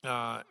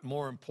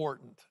 more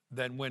important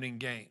than winning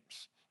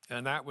games.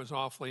 and that was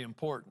awfully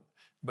important.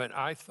 But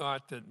I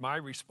thought that my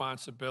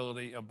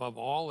responsibility above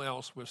all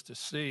else was to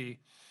see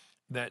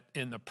that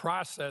in the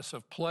process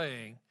of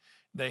playing,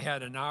 they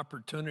had an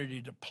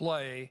opportunity to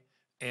play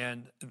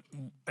and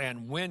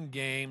win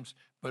games,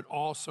 but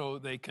also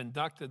they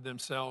conducted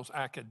themselves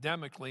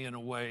academically in a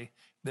way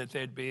that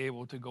they'd be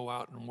able to go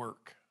out and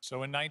work. So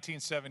in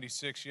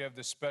 1976, you have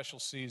this special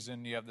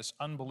season, you have this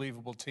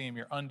unbelievable team,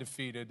 you're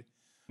undefeated,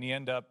 and you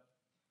end up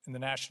in the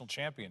national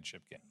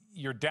championship game.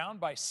 You're down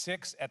by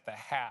 6 at the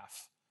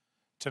half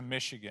to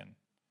Michigan.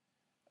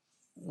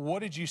 What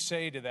did you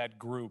say to that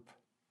group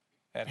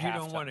at halftime? You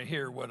don't want to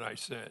hear what I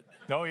said.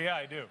 Oh, yeah,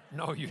 I do.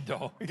 No, you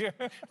don't.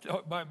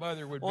 My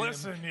mother would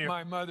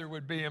my mother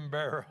would be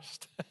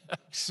embarrassed.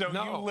 So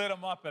no. You lit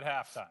them up at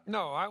halftime?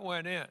 No, I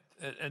went in,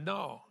 and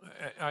no,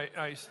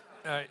 I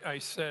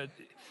said,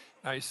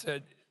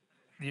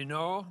 you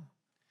know,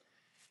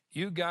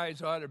 you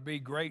guys ought to be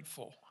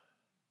grateful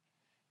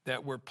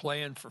that we're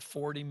playing for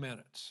 40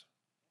 minutes.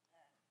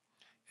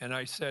 And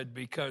I said,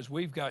 because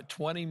we've got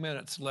 20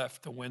 minutes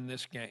left to win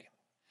this game.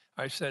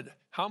 I said,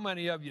 how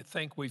many of you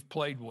think we've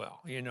played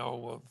well? You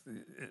know,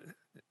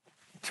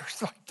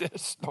 just like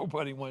this,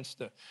 nobody wants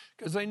to,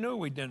 because they knew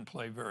we didn't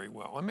play very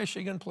well. And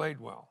Michigan played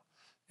well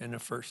in the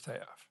first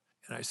half.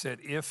 And I said,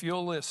 if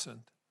you'll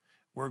listen,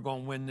 we're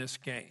going to win this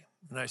game.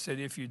 And I said,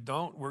 if you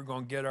don't, we're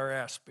going to get our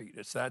ass beat.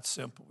 It's that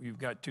simple. You've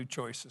got two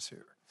choices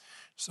here.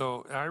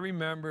 So I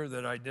remember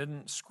that I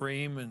didn't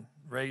scream and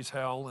raise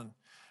hell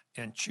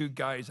and chew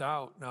guys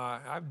out. Now,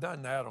 I've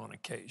done that on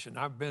occasion.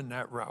 I've been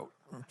that route,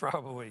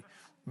 probably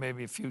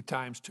maybe a few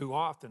times too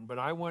often. But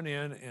I went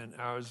in and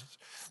I was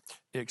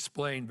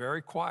explained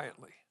very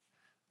quietly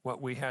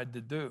what we had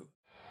to do.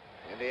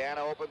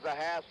 Indiana opens a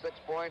half, 6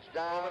 points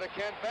down. Over to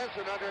Kent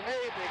Benson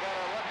underneath. He got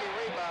a lucky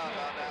rebound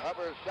on that.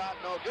 Hubbard's shot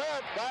no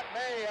good. Scott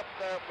May up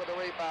there for the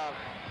rebound.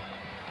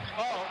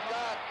 Oh,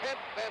 God,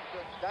 Kent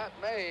Benson, Scott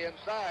May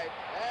inside.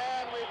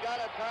 And we've got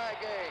a tie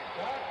game.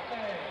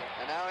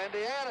 And now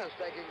Indiana's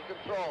taking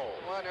control.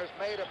 Runners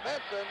made a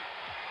Benson.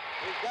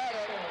 He's got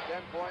it.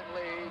 10-point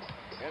lead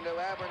into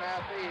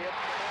Abernathy. Hits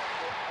the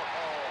basket.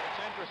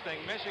 It's interesting.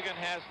 Michigan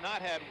has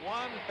not had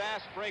one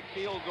fast break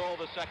field goal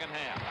the second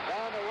half.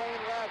 Down to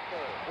Wayne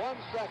Radford. 1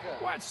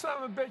 second. What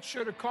son of a bitch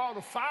should have called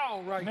a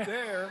foul right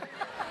there.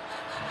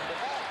 The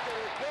basket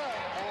is good.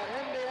 And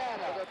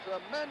Indiana, with a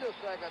tremendous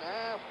second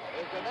half,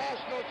 is the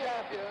national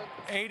champion.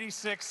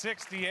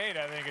 86-68,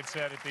 I think it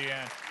said at the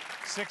end.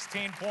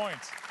 16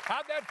 points.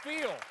 How'd that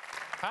feel?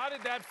 How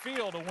did that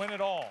feel to win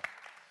it all?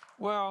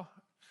 Well,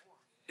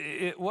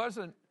 it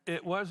wasn't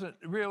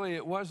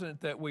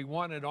that we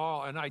won it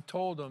all. And I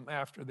told them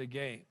after the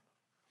game,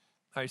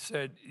 I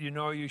said, you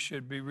know, you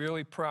should be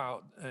really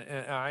proud.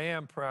 And I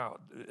am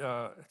proud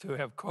to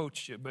have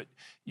coached you, but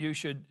you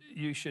should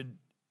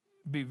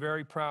be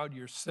very proud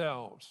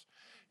yourselves.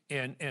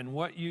 And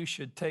what you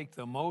should take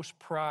the most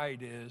pride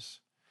is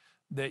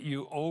that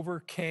you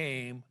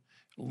overcame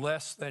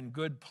less than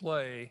good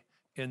play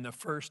in the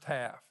first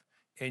half.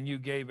 And you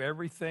gave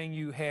everything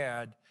you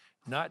had,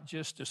 not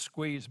just to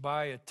squeeze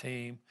by a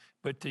team,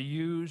 but to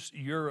use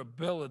your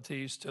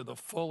abilities to the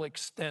full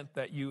extent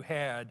that you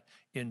had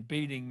in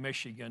beating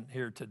Michigan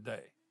here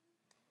today.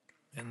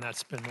 And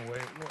that's been the way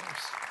it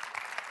was.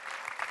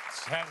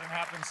 This hasn't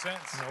happened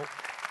since. Nope.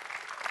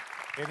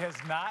 It has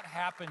not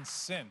happened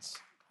since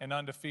an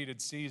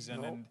undefeated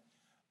season. Nope. And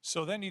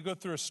so then you go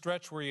through a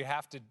stretch where you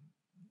have to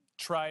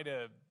try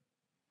to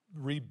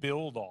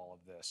rebuild all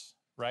of this,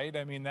 right?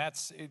 I mean,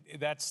 that's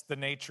the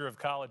nature of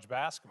college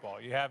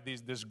basketball. You have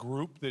this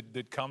group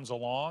that comes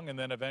along, and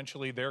then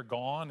eventually they're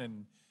gone,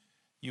 and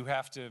you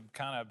have to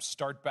kind of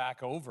start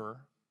back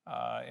over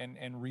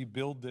and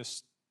rebuild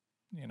this,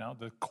 you know,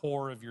 the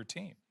core of your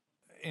team.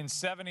 In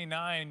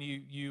 '79,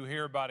 you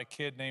hear about a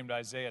kid named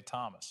Isaiah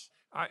Thomas.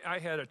 I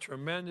had a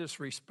tremendous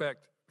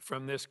respect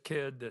from this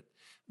kid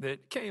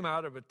that came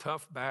out of a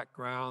tough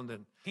background.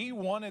 And he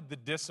wanted the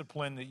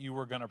discipline that you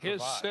were going to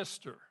provide. His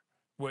sister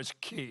was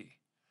key.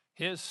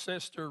 His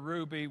sister,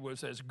 Ruby,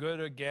 was as good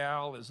a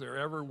gal as there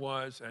ever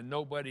was, and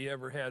nobody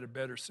ever had a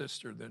better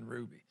sister than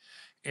Ruby.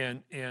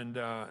 And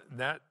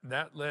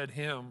that led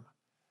him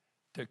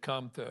to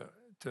come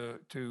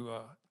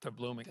to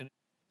Bloomington.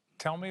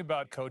 Tell me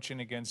about coaching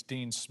against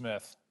Dean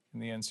Smith in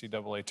the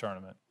NCAA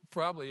tournament.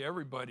 Probably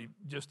everybody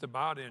just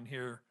about in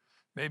here,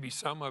 maybe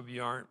some of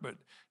you aren't, but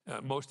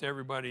most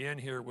everybody in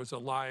here was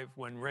alive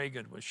when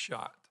Reagan was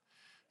shot.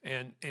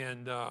 And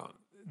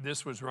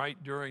this was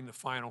right during the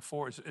Final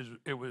Four.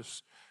 It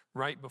was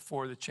right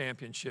before the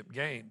championship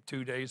game,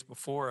 2 days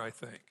before, I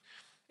think.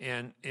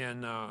 And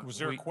was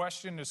there a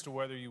question as to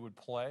whether you would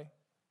play?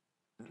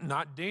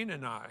 Not Dean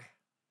and I.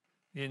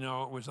 You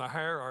know, it was a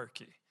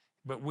hierarchy.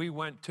 But we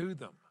went to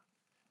them,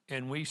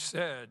 and we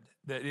said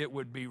that it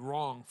would be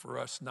wrong for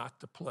us not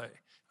to play.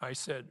 I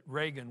said,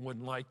 Reagan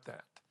wouldn't like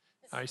that.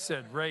 I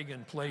said,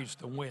 Reagan plays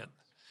to win.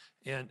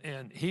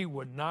 And he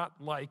would not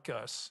like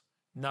us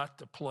not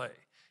to play.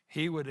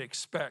 He would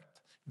expect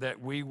that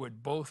we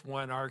would both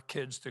want our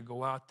kids to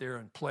go out there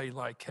and play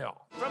like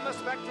hell. From the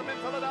Spectrum in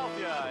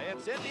Philadelphia,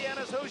 it's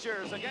Indiana's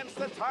Hoosiers against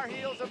the Tar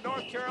Heels of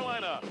North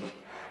Carolina.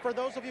 For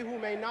those of you who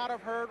may not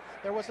have heard,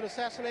 there was an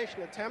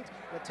assassination attempt,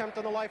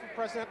 on the life of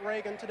President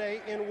Reagan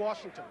today in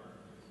Washington.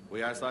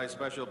 We ask thy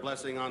special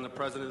blessing on the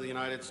President of the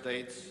United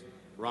States,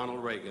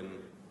 Ronald Reagan.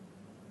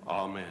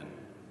 Amen.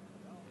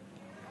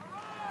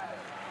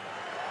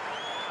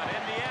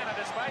 Indiana,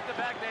 despite the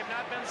fact they've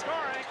not been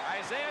scoring,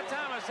 Isaiah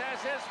Thomas has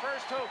his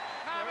first hoop.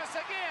 Thomas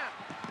again.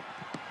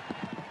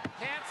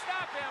 Can't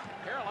stop him.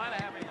 Carolina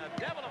having a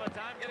devil of a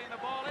time getting the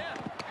ball in.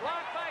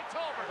 Blocked by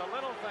Tolbert. The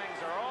little things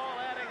are all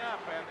adding up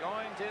and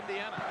going to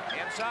Indiana.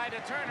 Inside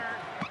to Turner.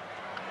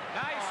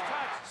 Nice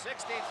touch.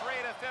 63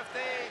 to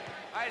 50.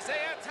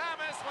 Isaiah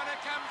Thomas, when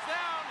it comes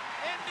down,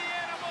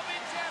 Indiana will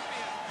be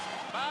champions.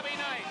 Bobby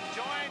Knight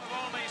joined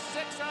only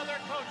 6 other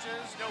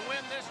coaches to win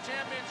this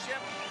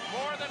championship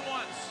more than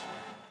once.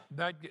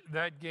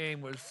 That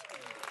game was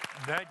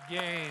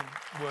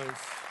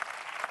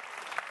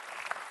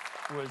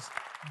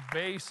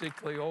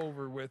basically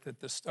over with at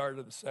the start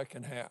of the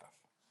second half.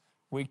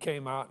 We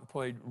came out and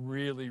played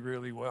really,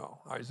 really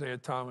well. Isaiah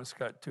Thomas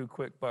got 2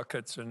 quick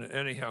buckets, and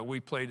anyhow,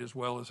 we played as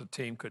well as a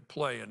team could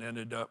play and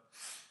ended up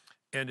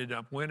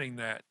winning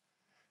that.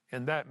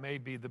 And that may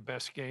be the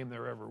best game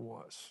there ever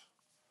was.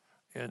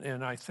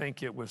 And I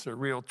think it was a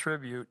real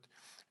tribute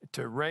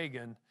to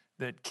Reagan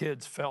that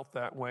kids felt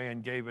that way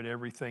and gave it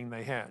everything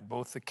they had,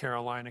 both the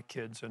Carolina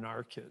kids and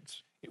our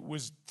kids. It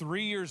was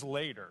 3 years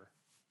later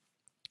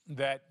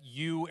that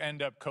you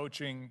end up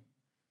coaching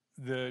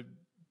the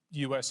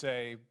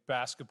USA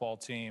basketball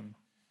team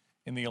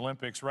in the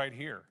Olympics right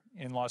here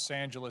in Los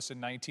Angeles in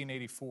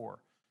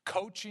 1984.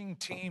 Coaching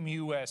Team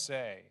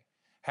USA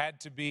had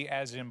to be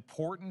as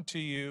important to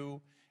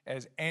you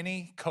as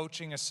any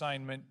coaching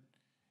assignment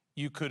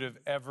you could have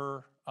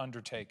ever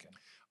undertaken.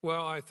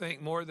 Well, I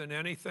think more than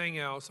anything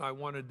else, I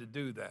wanted to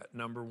do that,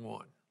 number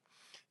one.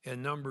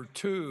 And number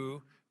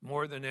two,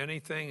 more than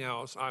anything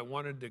else, I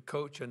wanted to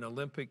coach an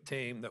Olympic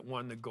team that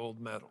won the gold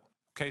medal.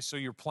 Okay, so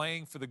you're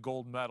playing for the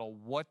gold medal.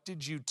 What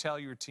did you tell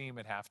your team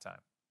at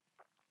halftime?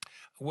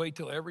 Wait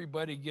till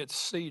everybody gets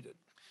seated.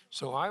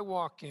 So I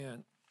walk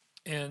in,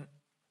 and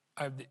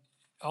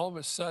all of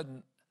a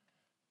sudden,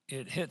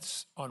 it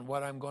hits on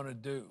what I'm going to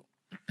do.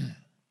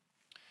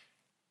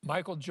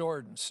 Michael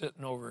Jordan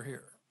sitting over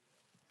here.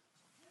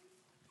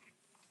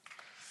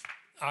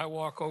 I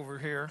walk over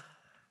here.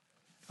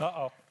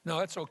 Uh-oh. No,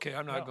 that's okay.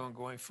 I'm not going to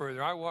go any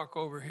further. I walk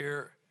over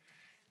here,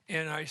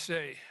 and I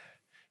say,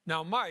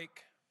 now,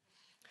 Mike,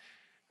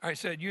 I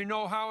said, you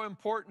know how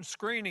important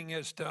screening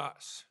is to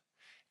us.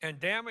 And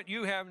damn it,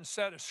 you haven't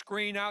set a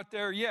screen out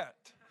there yet.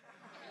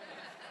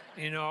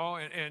 You know,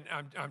 and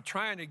I'm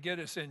trying to get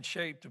us in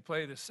shape to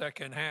play the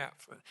second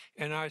half.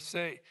 And I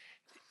say,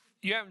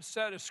 you haven't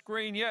set a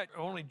screen yet.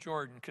 Only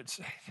Jordan could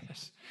say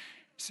this.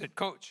 He said,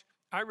 Coach,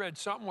 I read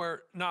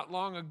somewhere not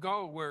long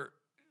ago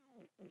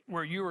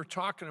where you were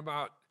talking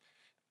about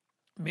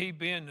me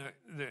being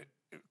the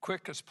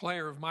quickest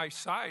player of my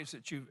size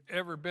that you've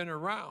ever been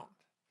around.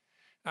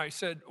 I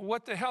said,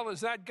 what the hell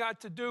has that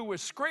got to do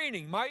with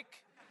screening,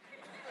 Mike?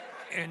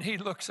 And he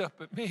looks up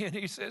at me and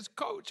he says,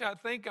 Coach, I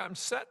think I'm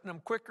setting them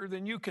quicker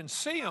than you can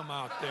see them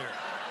out there.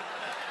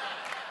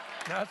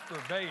 That's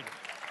verbatim.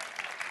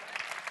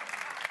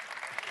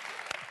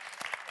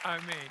 I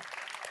mean,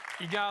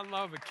 you gotta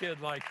love a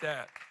kid like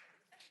that.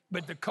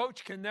 But the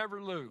coach can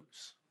never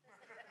lose.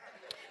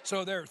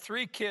 So there are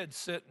 3 kids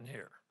sitting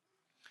here.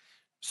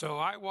 So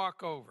I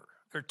walk over.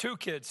 There are 2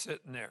 kids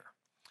sitting there.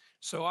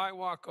 So I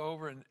walk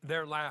over and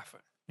they're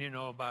laughing, you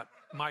know, about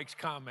Mike's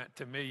comment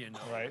to me, you know.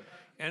 Right.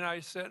 And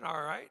I said,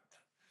 all right.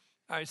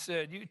 I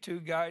said, you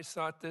 2 guys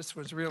thought this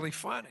was really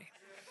funny.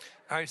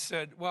 I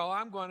said, well,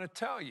 I'm going to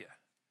tell you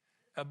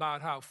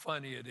about how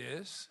funny it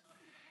is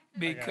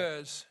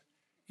because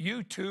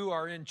you 2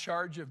 are in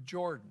charge of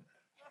Jordan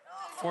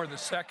for the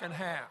second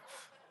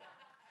half.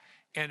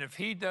 And if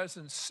he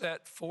doesn't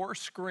set 4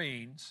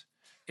 screens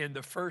in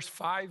the first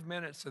 5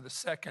 minutes of the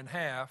second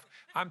half,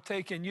 I'm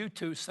taking you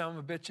 2 son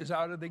of a bitches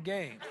out of the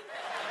game.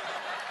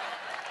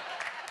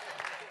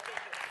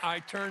 I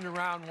turned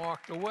around and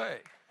walked away.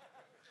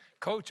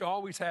 Coach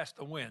always has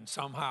to win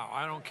somehow.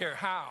 I don't care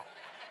how.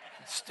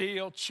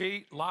 Steal,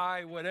 cheat,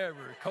 lie,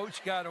 whatever.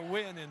 Coach got to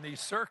win in these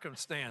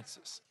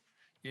circumstances.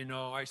 You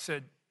know, I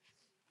said,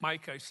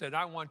 Mike, I said,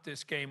 I want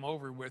this game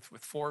over with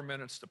 4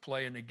 minutes to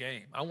play in the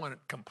game. I want it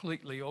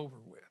completely over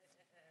with.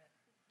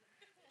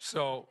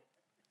 So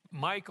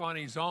Mike on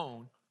his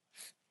own,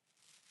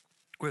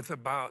 with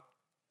about,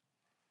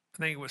 I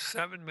think it was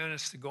 7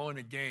 minutes to go in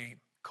the game,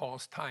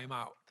 calls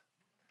timeout.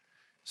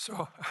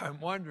 So I'm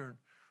wondering,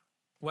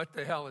 what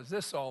the hell is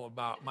this all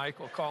about?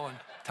 Michael calling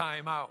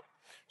timeout.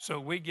 So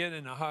we get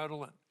in a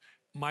huddle, and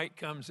Mike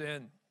comes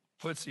in,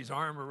 puts his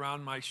arm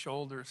around my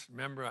shoulders.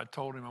 Remember, I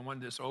told him I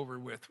wanted this over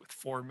with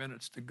 4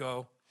 minutes to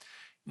go.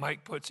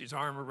 Mike puts his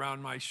arm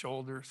around my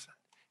shoulders.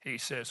 He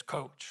says,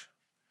 Coach,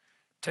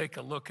 take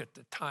a look at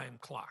the time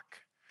clock.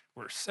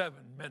 We're 7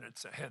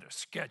 minutes ahead of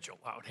schedule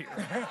out here.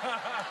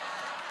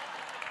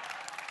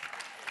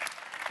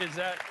 Is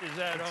that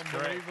That's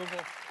great.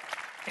 unbelievable?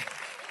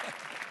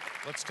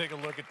 Let's take a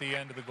look at the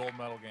end of the gold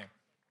medal game.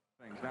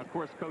 Now, of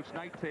course, Coach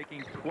Knight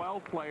taking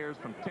 12 players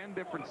from 10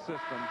 different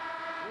systems.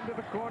 Into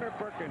the corner,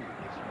 Perkins.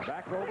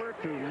 Back over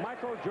to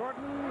Michael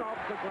Jordan off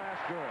the glass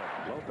door.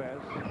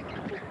 Lopez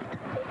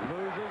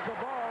loses the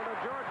ball to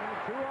Jordan.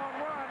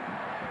 2-on-1.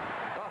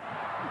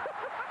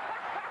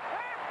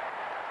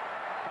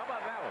 How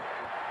about that one?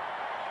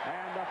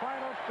 And the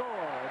final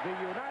score, the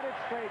United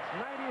States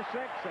 96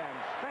 and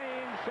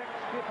Spain 65.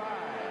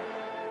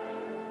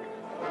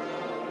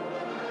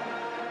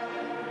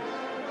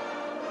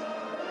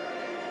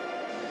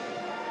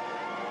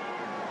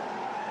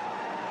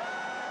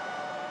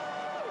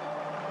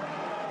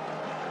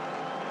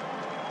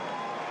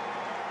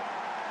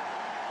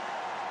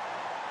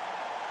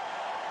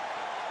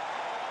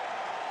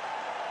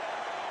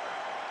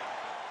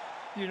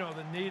 You know,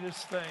 the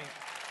neatest thing,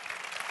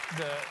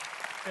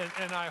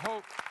 and I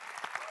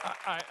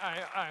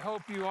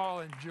hope you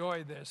all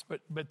enjoy this, but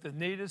the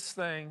neatest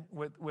thing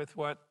with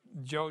what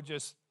Joe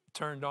just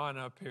turned on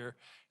up here,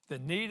 the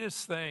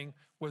neatest thing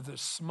was the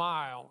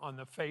smile on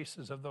the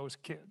faces of those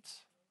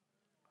kids.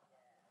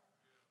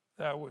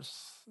 That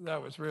was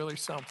really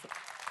something.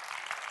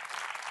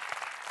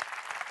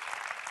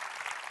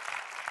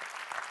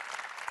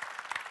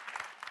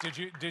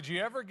 Did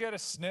you ever get a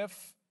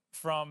sniff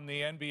from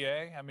the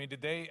NBA? I mean,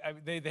 did they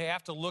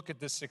have to look at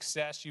the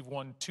success? You've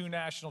won 2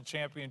 national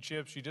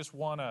championships. You just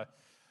won a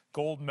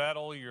gold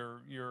medal.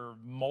 You're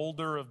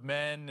molder of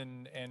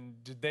men,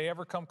 and did they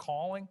ever come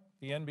calling,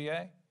 the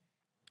NBA?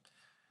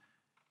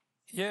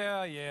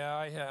 Yeah.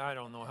 I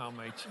don't know how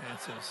many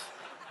chances.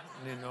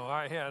 You know,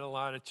 I had a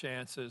lot of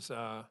chances,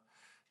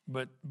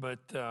 but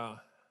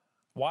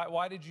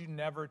why did you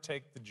never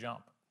take the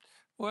jump?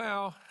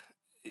 Well,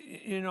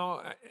 you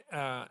know,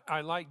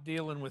 I like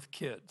dealing with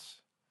kids.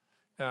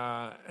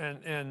 I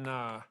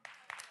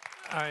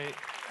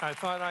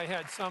thought I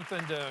had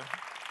something to,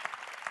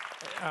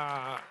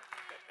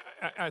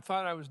 I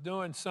thought I was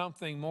doing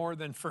something more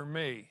than for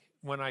me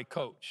when I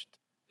coached.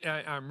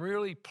 I'm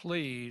really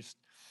pleased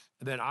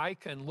that I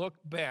can look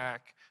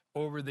back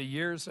over the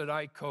years that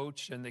I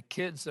coached and the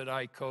kids that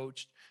I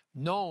coached,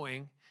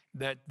 knowing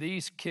that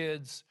these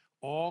kids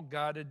all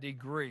got a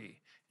degree.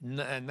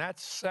 And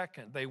that's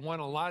second. They won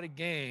a lot of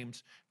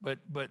games, but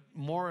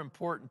more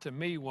important to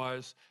me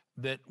was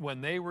that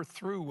when they were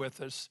through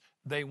with us,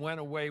 they went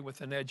away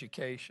with an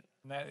education.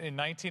 In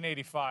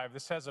 1985,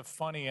 this has a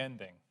funny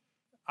ending.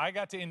 I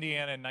got to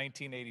Indiana in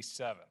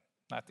 1987.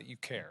 Not that you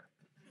care.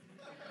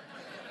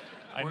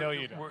 I know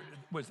you don't.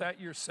 Was that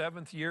your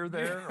 7th year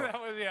there?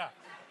 Yeah.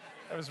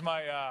 That was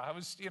my, I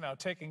was,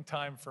 taking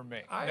time for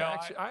me. I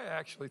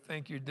actually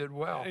think you did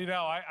well.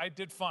 I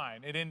did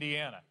fine at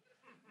Indiana.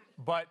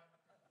 But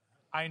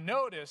I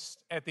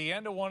noticed at the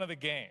end of one of the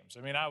games,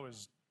 I mean, I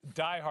was a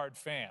diehard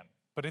fan,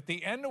 but at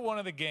the end of one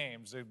of the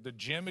games, the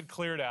gym had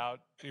cleared out,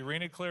 the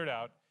arena had cleared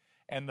out,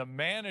 and the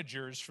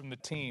managers from the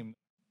team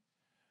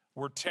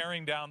were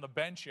tearing down the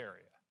bench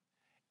area.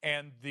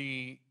 And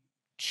the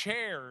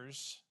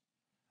chairs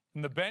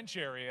in the bench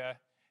area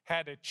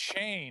had a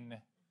chain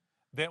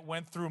that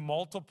went through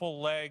multiple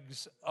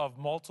legs of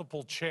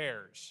multiple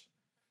chairs.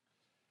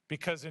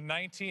 Because in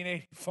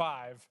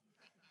 1985,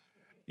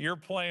 you're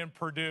playing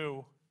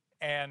Purdue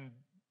and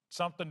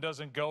something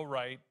doesn't go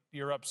right,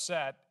 you're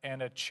upset,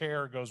 and a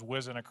chair goes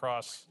whizzing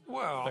across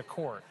the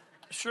court.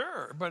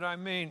 Sure, but I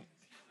mean,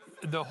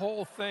 the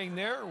whole thing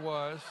there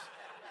was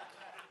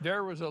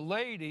a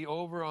lady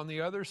over on the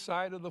other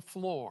side of the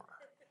floor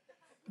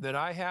that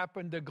I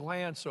happened to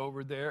glance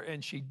over there,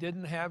 and she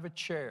didn't have a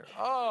chair.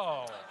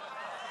 Oh.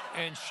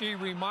 And she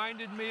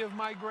reminded me of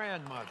my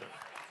grandmother,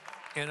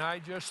 and I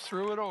just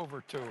threw it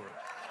over to her.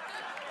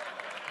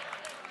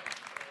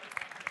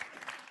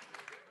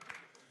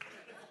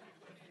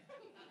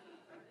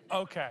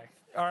 Okay,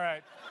 all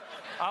right.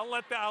 I'll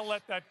let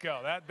that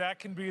go. That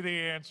can be the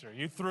answer.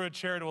 You threw a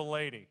chair to a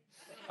lady.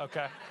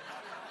 Okay.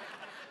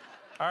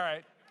 All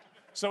right.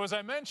 So as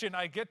I mentioned,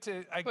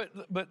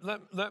 But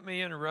let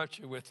me interrupt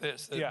you with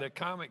this. The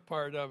comic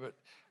part of it,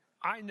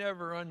 I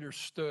never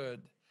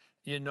understood.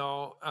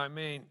 I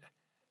mean,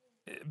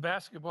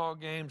 basketball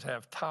games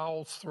have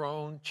towels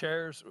thrown,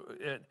 chairs,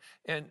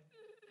 and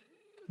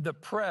the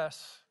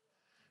press.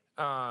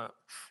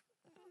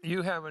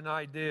 You have an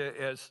idea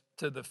as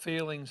to the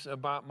feelings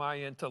about my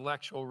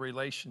intellectual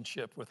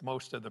relationship with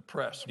most of the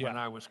press when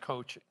I was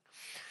coaching.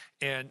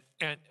 And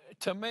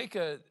to make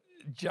a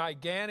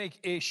gigantic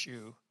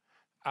issue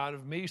out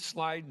of me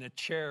sliding a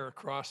chair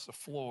across the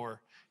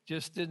floor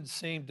just didn't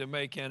seem to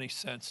make any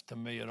sense to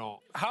me at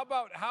all. How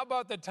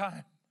about the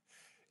time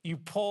you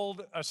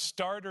pulled a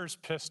starter's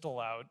pistol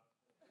out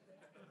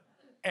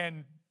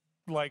and,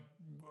 like,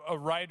 a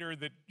writer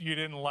that you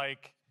didn't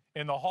like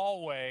in the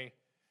hallway,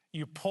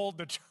 you pulled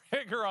the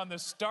trigger on the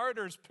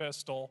starter's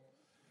pistol,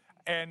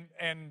 and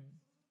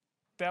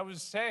that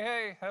was,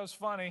 hey, that was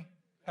funny.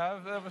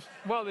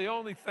 Well, the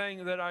only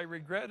thing that I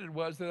regretted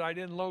was that I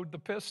didn't load the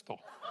pistol.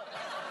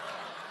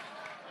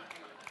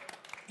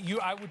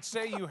 I would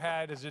say you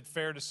had, is it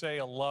fair to say,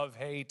 a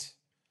love-hate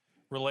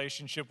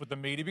relationship with the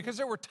media? Because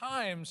there were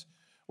times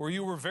where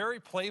you were very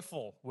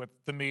playful with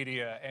the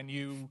media and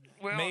you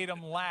made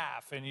them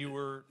laugh, and you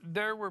were.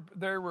 There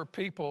were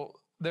people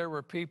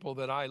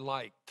that I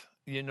liked.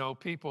 You know,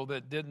 people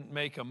that didn't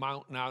make a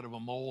mountain out of a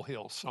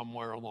molehill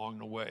somewhere along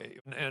the way.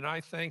 And I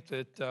think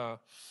that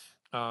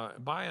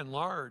by and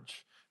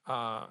large,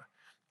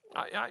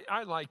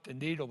 I like to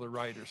needle the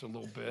writers a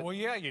little bit. Well,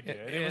 yeah, you did.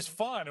 It was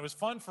fun. It was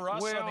fun for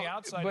us on the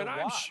outside but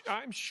to watch.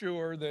 I'm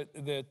sure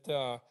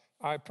that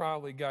I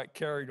probably got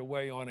carried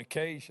away on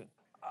occasion.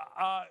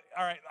 All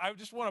right, I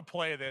just want to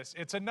play this.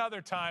 It's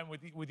another time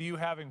with you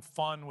having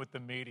fun with the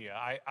media.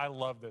 I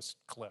love this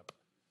clip.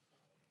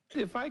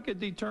 If I could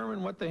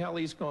determine what the hell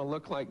he's going to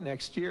look like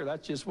next year,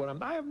 that's just what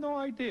I have no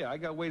idea. I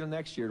got to wait till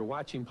next year to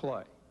watch him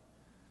play. I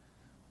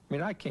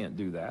mean, I can't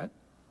do that.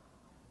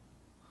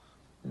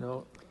 You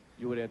know.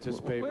 You would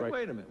anticipate, right?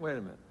 Wait a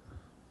minute.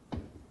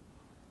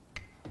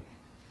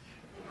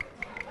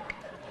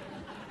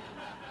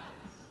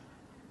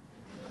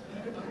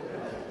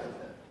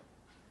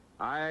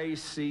 I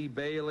see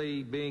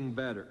Bailey being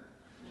better.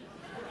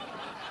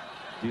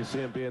 Do you see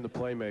him being the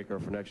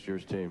playmaker for next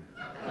year's team?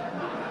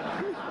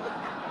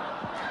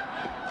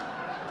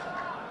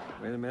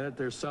 Wait a minute,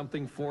 there's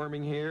something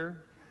forming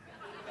here.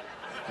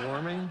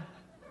 Forming.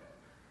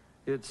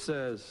 It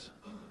says,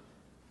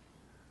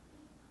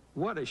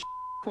 what a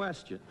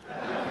question.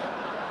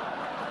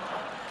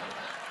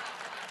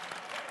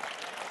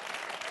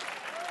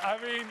 I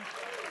mean,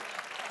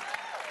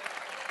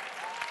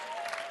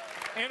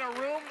 in a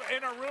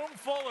room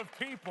full of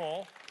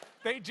people,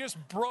 they just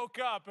broke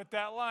up at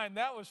that line.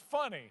 That was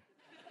funny.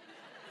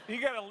 You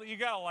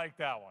gotta like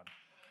that one.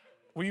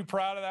 Were you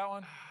proud of that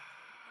one?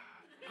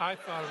 I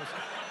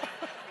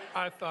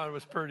thought it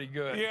was pretty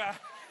good. Yeah.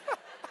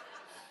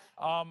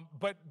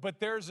 But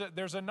there's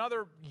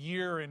another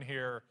year in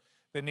here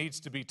that needs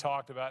to be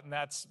talked about, and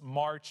that's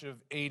March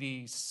of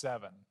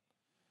 '87.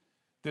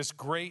 This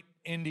great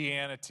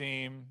Indiana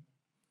team,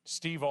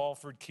 Steve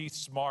Alford, Keith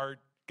Smart,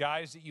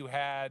 guys that you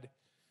had.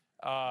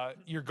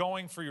 You're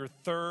going for your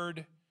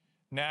third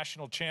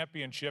national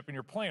championship, and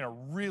you're playing a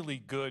really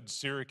good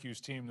Syracuse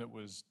team that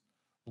was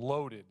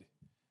loaded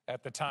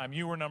at the time.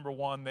 You were number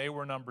one, they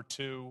were number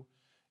two.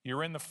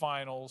 You're in the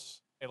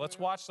finals. Hey, let's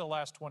watch the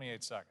last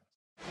 28 seconds.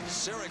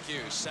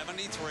 Syracuse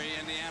 73,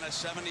 Indiana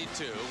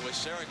 72, with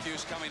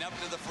Syracuse coming up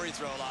to the free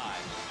throw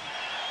line.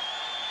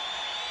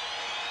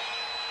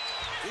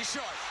 He's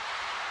short.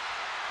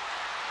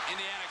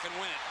 Indiana can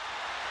win it.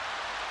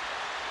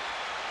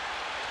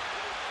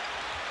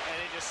 And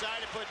they decide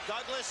to put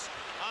Douglas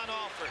on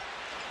Alford.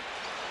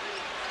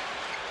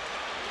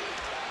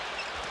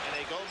 And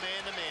they go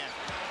man to man.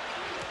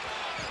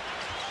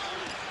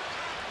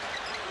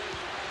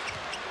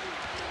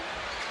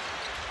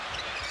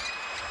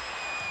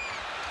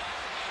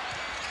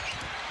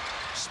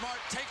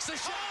 Smart takes the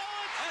shot,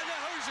 and the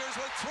Hoosiers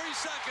with 3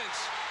 seconds.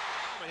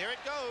 But here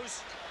it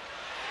goes.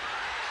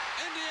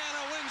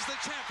 Indiana wins the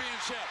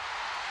championship.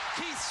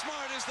 Keith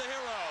Smart is the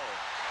hero.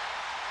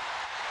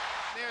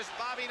 There's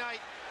Bobby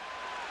Knight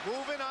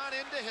moving on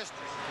into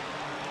history.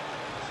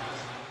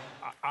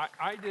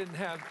 I didn't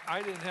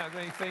have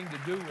anything to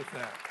do with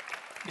that.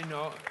 You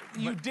know,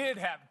 you did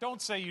have.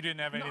 Don't say you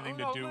didn't have anything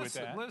to do with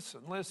that.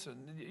 Listen.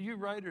 You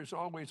writers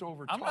always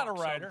overtalk. I'm not a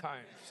writer.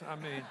 Sometimes. I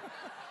mean,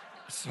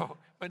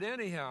 but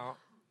anyhow,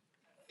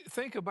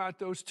 think about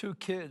those two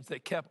kids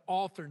that kept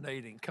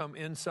alternating, come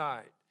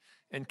inside,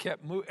 and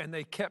kept moving, and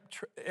they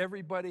kept.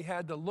 Everybody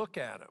had to look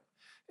at them,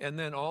 and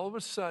then all of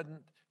a sudden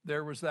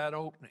there was that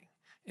opening,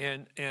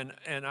 and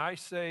I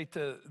say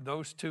to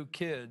those two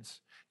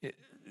kids,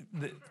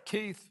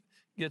 Keith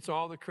gets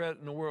all the credit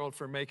in the world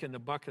for making the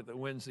bucket that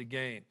wins the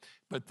game.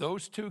 But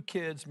those two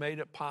kids made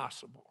it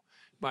possible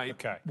by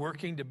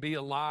working to be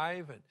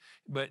alive.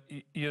 But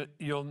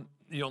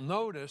you'll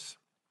notice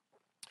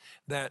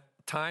that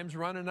time's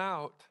running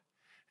out,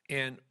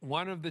 and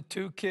one of the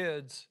two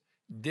kids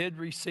did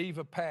receive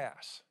a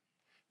pass.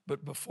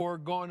 But before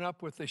going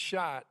up with the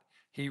shot,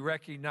 he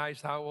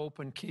recognized how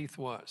open Keith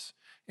was.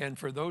 And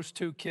for those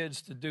two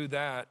kids to do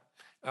that,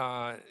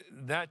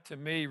 that to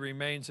me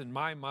remains in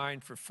my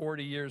mind for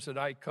 40 years that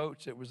I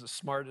coached. It was the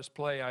smartest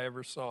play I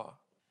ever saw.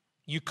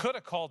 You could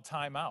have called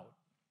timeout,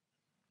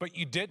 but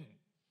you didn't.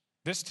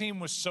 This team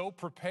was so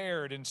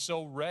prepared and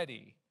so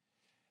ready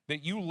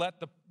that you let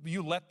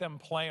them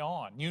play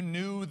on. You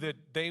knew that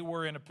they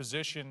were in a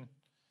position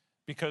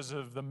because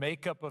of the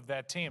makeup of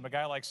that team. A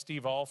guy like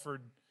Steve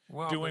Alford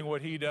doing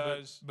what he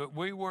does. But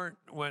we weren't,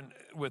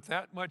 with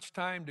that much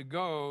time to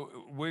go,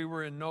 we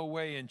were in no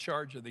way in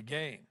charge of the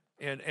game.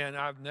 And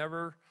I've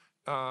never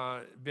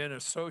been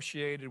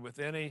associated with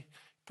any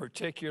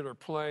particular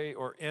play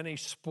or any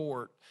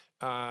sport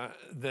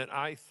that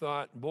I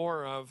thought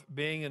more of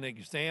being an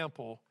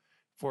example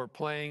for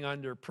playing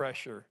under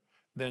pressure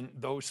than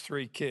those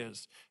three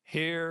kids.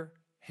 Here,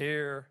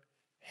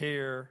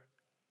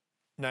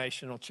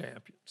 national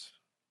champions.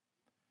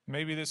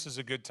 Maybe this is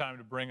a good time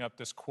to bring up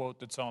this quote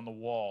that's on the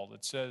wall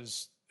that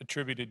says,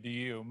 attributed to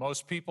you,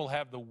 most people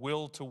have the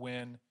will to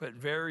win, but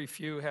very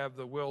few have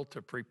the will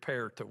to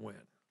prepare to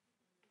win.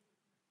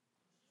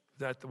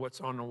 that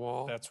what's on the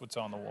wall? That's what's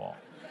on the wall.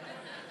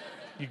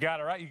 You got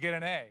it right. You get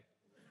an A.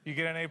 You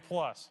get an A+.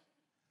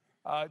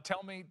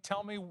 Tell me.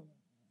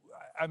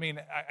 I mean,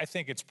 I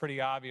think it's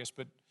pretty obvious,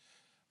 but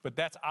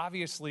that's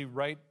obviously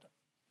right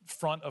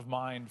front of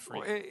mind for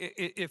you.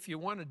 If you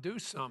want to do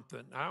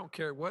something, I don't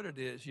care what it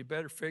is, you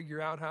better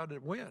figure out how to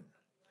win.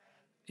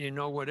 You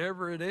know,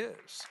 whatever it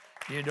is.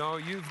 You know,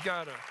 you've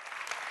got to.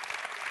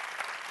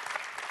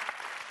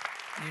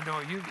 You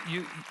know,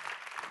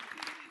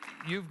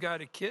 you've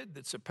got a kid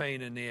that's a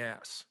pain in the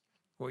ass.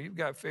 Well, you've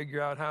got to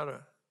figure out how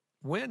to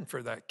win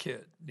for that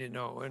kid, you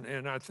know,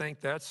 and I think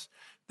that's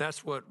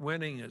what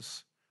winning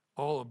is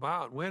all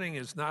about. Winning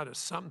is not a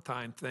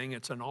sometime thing,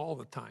 it's an all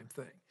the time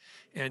thing.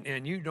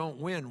 And you don't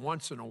win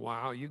once in a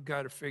while, you've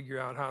got to figure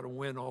out how to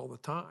win all the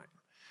time.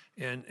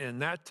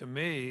 And that to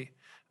me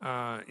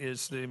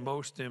is the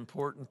most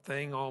important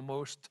thing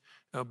almost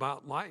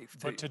about life.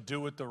 But to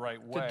do it the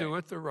right way. To do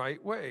it the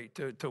right way,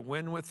 to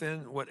win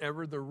within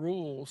whatever the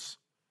rules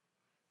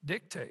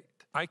dictate.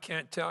 I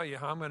can't tell you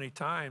how many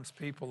times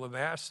people have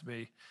asked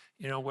me,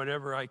 you know,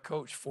 whatever I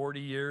coach 40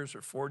 years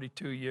or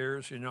 42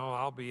 years, you know,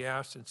 I'll be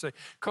asked and say,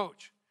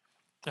 Coach,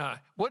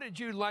 what did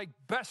you like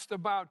best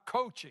about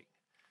coaching?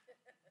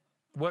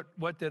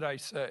 What did I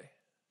say?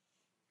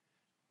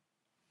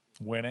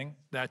 Winning.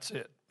 That's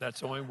it.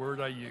 That's the only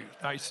word I used.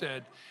 I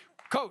said,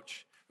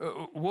 Coach,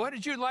 what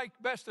did you like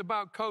best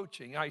about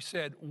coaching? I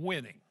said,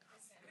 winning.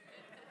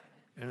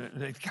 And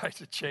the guys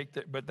would shake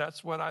that, but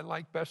that's what I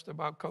like best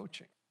about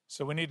coaching.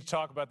 So we need to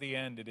talk about the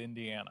end at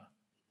Indiana.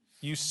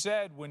 You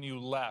said when you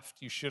left,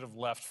 you should have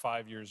left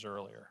 5 years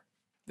earlier.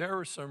 There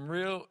were some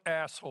real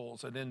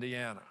assholes at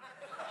Indiana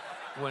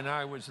when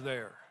I was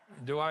there.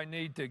 Do I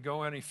need to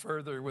go any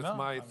further with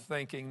my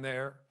thinking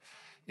there?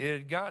 It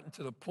had gotten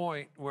to the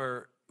point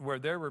where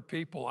there were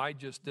people I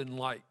just didn't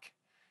like,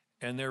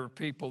 and there were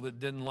people that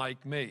didn't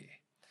like me.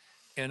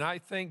 And I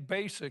think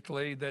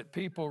basically that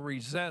people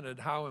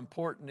resented how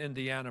important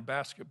Indiana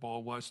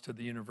basketball was to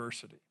the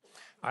university.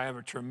 I have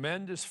a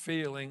tremendous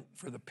feeling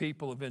for the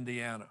people of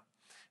Indiana,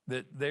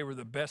 that they were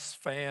the best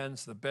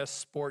fans, the best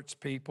sports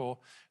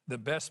people, the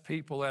best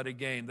people at a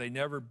game. They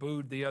never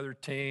booed the other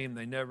team.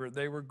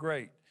 They were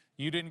great.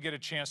 You didn't get a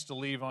chance to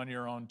leave on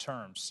your own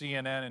terms.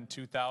 CNN in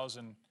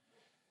 2000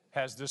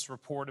 has this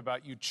report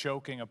about you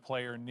choking a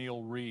player,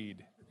 Neil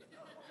Reed,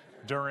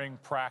 during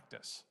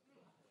practice.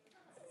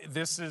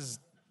 This is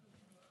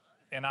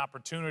an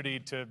opportunity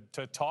to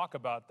talk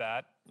about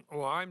that.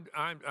 Well,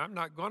 I'm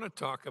not going to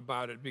talk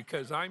about it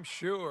because I'm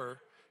sure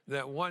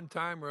that one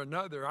time or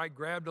another I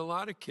grabbed a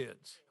lot of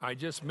kids. I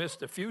just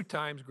missed a few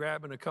times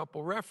grabbing a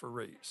couple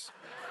referees.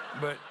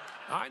 But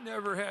I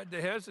never had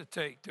to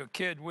hesitate to a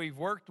kid we've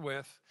worked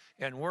with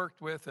and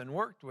worked with and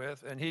worked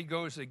with, and he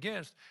goes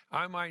against.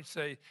 I might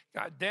say,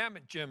 God damn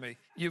it, Jimmy,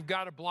 you've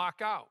got to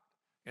block out.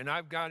 And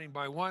I've got him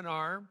by one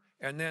arm,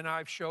 and then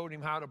I've showed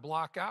him how to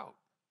block out.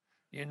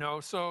 You know,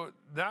 so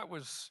that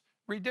was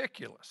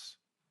ridiculous,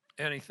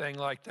 anything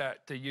like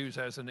that to use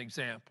as an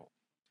example.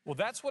 Well,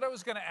 that's what I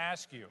was going to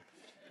ask you.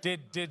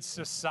 Did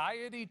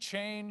society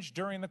change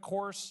during the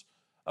course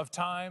of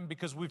time?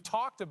 Because we've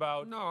talked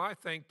about... No, I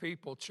think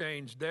people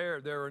changed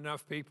there. There are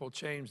enough people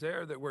changed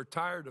there that we're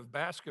tired of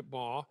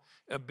basketball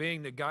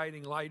being the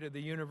guiding light of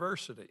the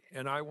university,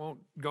 and I won't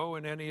go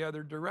in any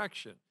other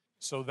direction.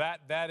 So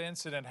that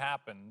incident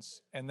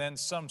happens, and then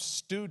some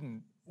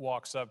student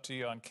walks up to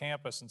you on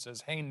campus and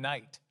says, "Hey,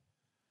 Knight,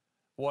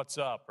 what's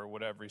up?" or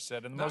whatever he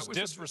said, in the most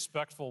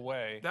disrespectful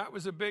way. That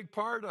was a big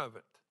part of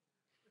it.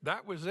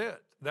 That was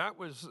it.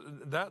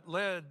 That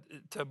led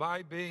to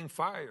my being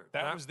fired.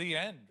 That was the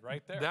end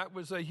right there. That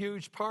was a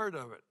huge part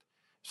of it.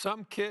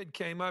 Some kid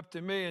came up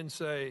to me and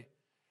say,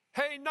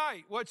 "Hey,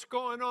 Knight, what's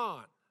going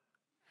on?"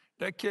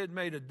 That kid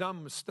made a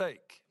dumb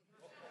mistake.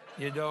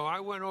 You know, I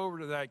went over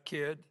to that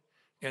kid,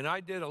 and I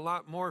did a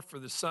lot more for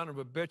the son of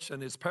a bitch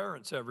than his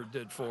parents ever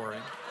did for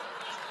him.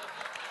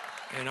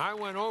 And I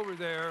went over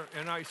there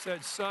and I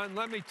said, "Son,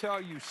 let me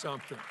tell you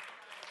something.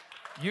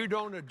 You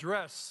don't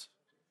address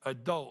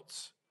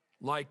adults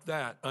like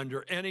that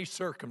under any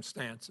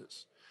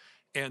circumstances."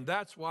 And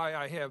that's why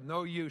I have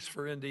no use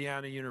for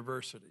Indiana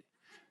University,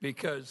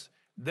 because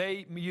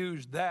they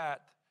used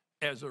that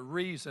as a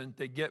reason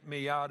to get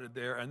me out of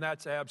there, and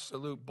that's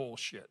absolute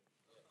bullshit.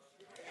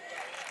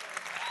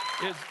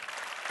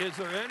 Is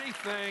there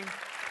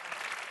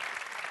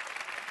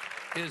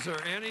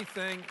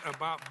anything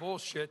about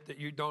bullshit that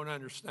you don't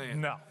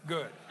understand? No.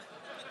 Good.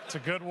 It's a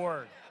good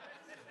word.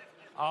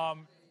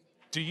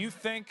 Do you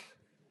think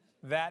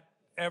that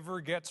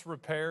ever gets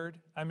repaired?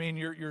 I mean,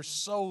 you're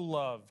so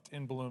loved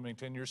in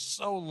Bloomington. You're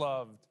so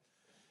loved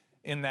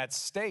in that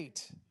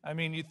state. I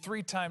mean, you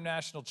three-time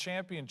national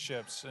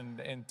championships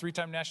and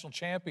three-time national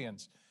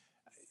champions.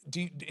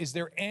 Is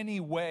there any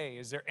way,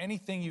 is there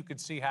anything you could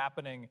see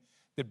happening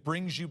that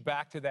brings you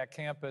back to that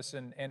campus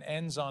and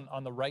ends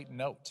on the right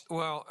note?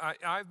 Well,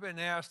 I've been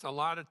asked a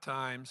lot of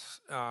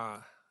times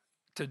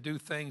to do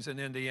things in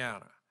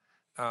Indiana,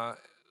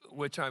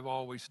 which I've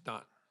always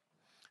done.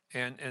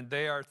 And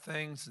they are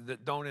things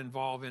that don't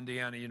involve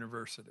Indiana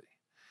University.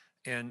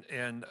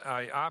 And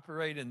I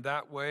operate in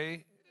that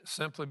way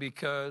simply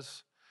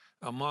because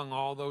among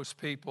all those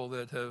people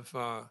that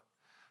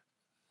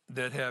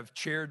have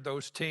cheered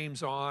those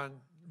teams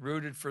on,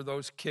 rooted for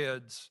those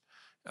kids,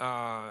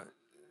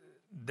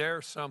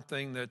 there's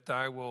something that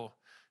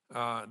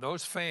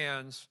those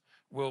fans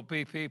will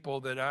be people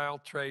that I'll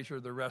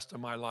treasure the rest of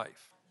my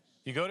life.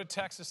 You go to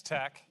Texas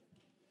Tech.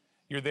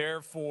 You're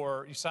there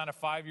you sign a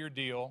 5-year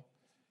deal.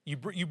 You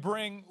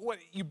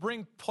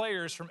bring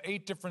players from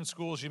 8 different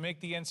schools. You make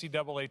the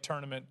NCAA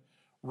tournament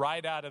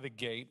right out of the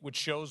gate, which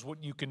shows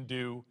what you can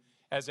do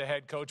as a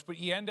head coach. But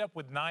you end up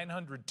with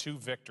 902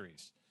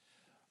 victories,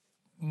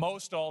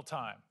 most all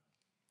time.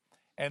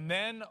 And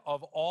then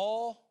of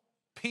all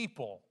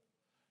people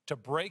to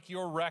break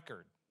your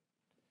record,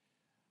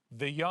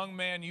 the young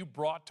man you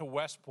brought to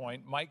West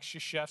Point, Mike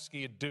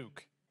Krzyzewski at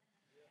Duke,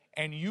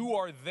 and you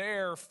are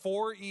there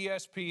for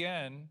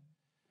ESPN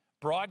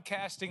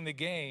broadcasting the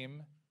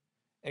game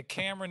at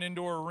Cameron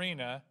Indoor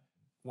Arena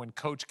when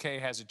Coach K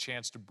has a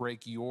chance to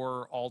break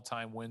your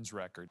all-time wins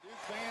record.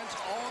 Fans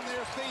on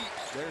their feet.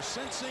 They're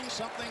sensing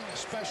something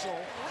special.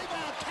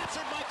 Rebound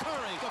captured by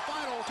Curry. The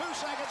final 2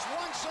 seconds,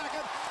 1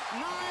 second.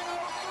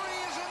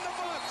 9:03 is in the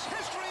books.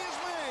 History is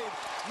made.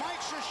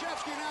 Mike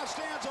Krzyzewski now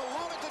stands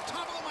alone at the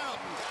top of the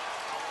mountain.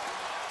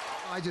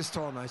 I just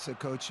told him, I said,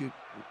 Coach,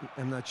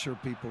 I'm not sure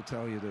people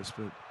tell you this,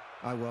 but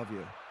I love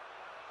you.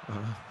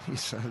 He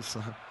says,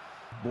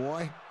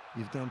 boy,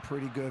 you've done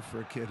pretty good for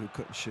a kid who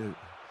couldn't shoot.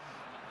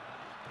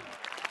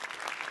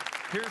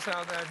 Here's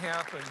how that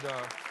happened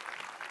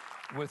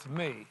with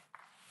me.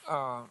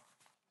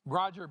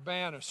 Roger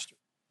Bannister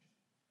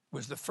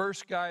was the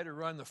first guy to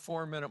run the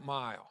 4-minute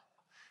mile.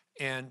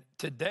 And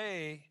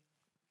today,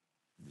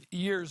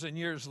 years and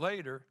years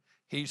later,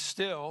 he's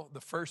still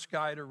the first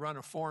guy to run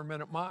a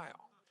 4-minute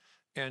mile.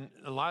 And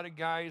a lot of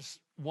guys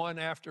won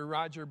after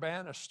Roger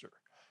Bannister.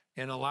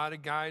 And a lot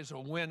of guys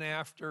will win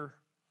after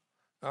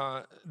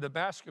the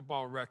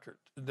basketball record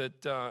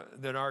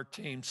that our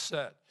team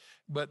set.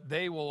 But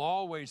they will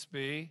always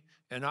be,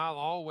 and I'll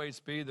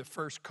always be, the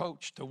first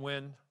coach to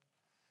win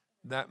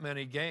that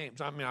many games.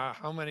 I mean,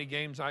 how many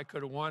games I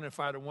could have won if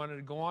I'd have wanted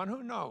to go on,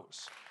 who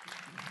knows?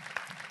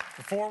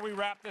 Before we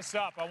wrap this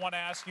up, I want to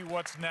ask you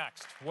what's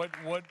next.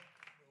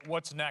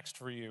 What's next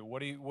for you?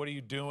 What are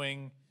you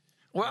doing?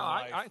 Well,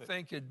 I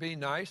think it'd be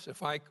nice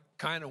if I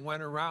kind of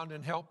went around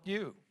and helped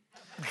you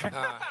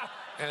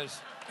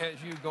as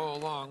you go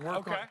along.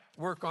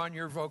 Work on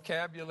your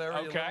vocabulary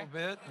a little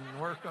bit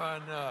and work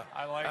on.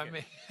 I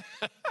mean,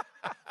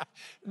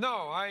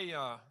 no,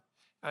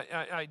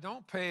 I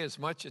don't pay as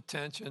much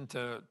attention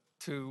to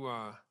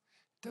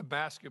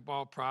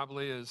basketball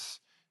probably as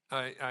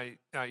I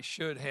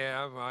should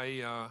have.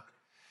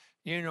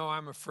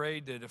 I'm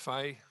afraid that if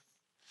I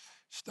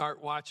start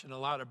watching a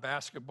lot of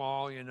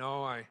basketball,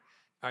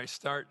 I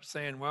start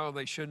saying, well,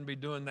 they shouldn't be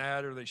doing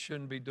that or they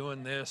shouldn't be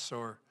doing this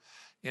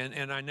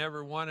and I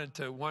never wanted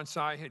to. Once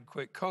I had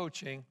quit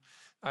coaching,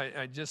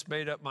 I just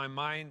made up my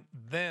mind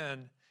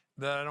then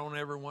that I don't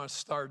ever want to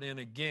start in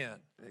again.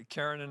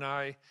 Karen and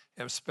I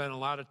have spent a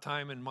lot of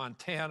time in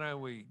Montana.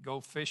 We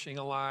go fishing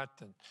a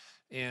lot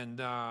and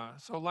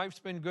so life's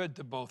been good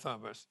to both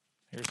of us.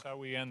 Here's how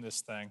we end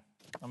this thing.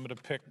 I'm going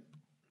to pick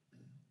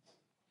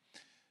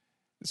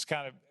this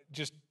kind of,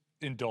 just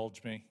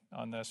indulge me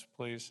on this,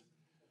 please.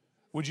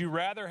 Would you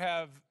rather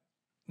have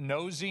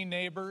nosy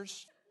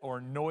neighbors or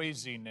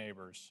noisy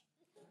neighbors?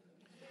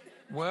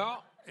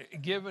 Well,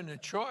 given a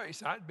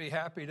choice, I'd be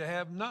happy to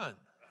have none.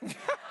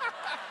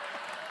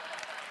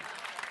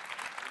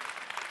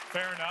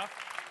 Fair enough.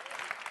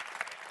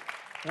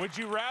 Would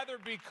you rather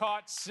be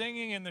caught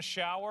singing in the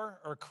shower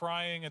or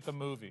crying at the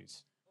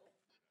movies?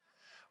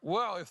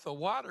 Well, if the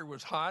water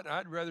was hot,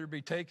 I'd rather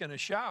be taking a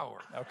shower.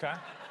 Okay.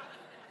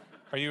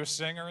 Are you a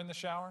singer in the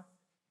shower?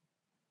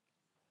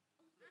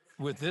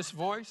 With this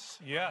voice?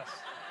 Yes.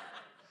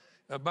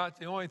 About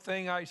the only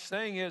thing I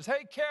sing is,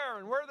 hey,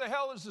 Karen, where the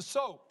hell is the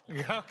soap?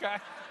 Okay.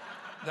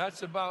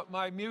 That's about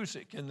my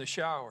music in the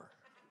shower.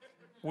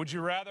 Would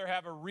you rather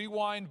have a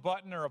rewind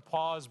button or a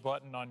pause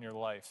button on your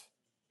life?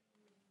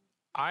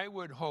 I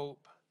would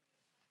hope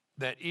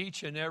that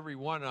each and every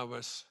one of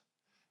us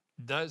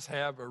does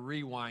have a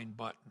rewind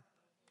button.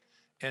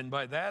 And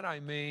by that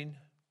I mean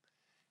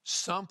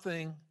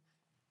something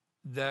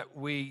that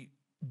we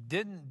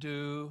didn't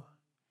do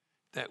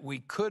that we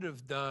could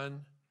have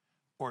done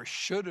or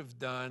should have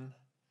done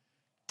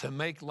to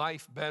make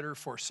life better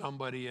for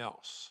somebody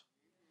else.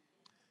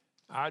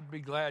 I'd be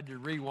glad to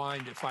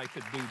rewind if I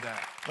could do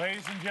that.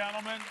 Ladies and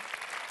gentlemen,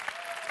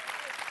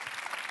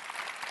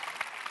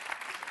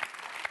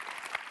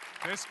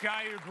 this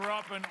guy who grew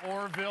up in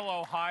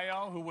Orrville,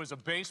 Ohio, who was a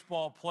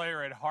baseball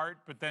player at heart,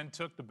 but then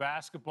took the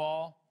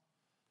basketball,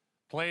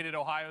 played at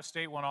Ohio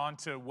State, went on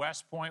to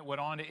West Point,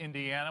 went on to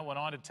Indiana, went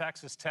on to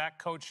Texas Tech,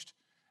 coached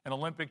an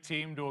Olympic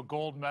team to a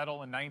gold medal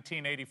in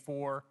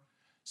 1984.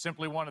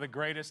 Simply one of the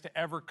greatest to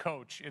ever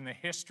coach in the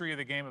history of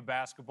the game of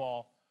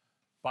basketball,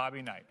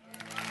 Bobby Knight.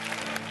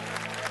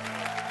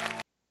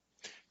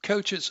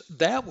 Coaches,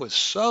 that was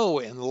so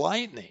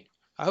enlightening.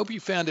 I hope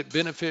you found it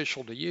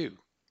beneficial to you.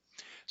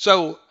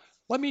 So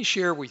let me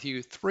share with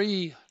you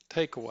 3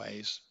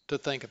 takeaways to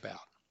think about.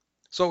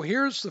 So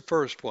here's the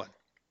first one.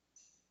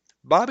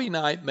 Bobby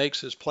Knight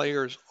makes his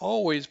players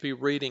always be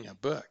reading a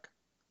book.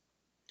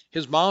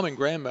 His mom and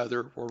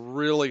grandmother were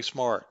really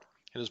smart,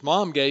 and his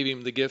mom gave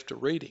him the gift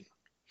of reading,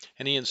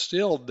 and he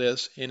instilled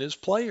this in his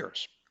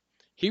players.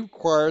 He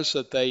requires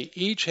that they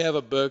each have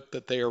a book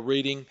that they are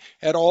reading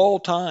at all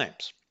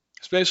times,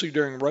 especially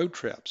during road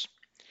trips.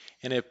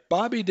 And if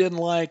Bobby didn't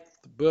like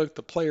the book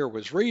the player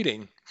was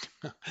reading,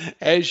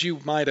 as you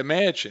might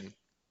imagine,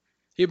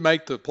 he'd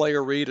make the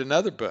player read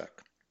another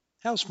book.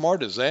 How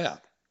smart is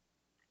that?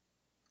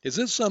 Is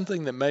this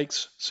something that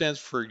makes sense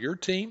for your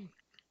team?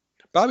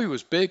 Bobby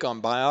was big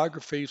on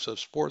biographies of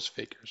sports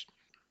figures.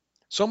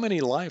 So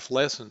many life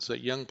lessons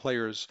that young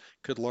players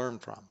could learn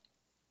from.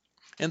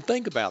 And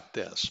think about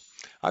this.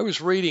 I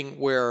was reading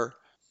where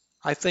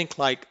I think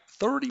like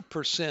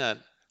 30%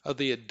 of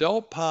the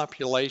adult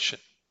population,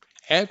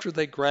 after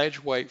they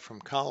graduate from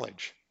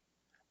college,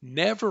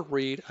 never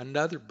read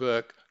another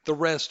book the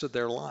rest of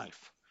their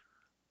life.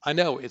 I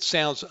know it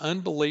sounds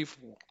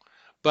unbelievable,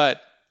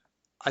 but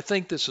I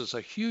think this is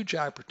a huge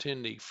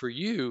opportunity for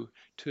you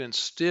to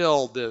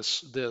instill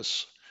this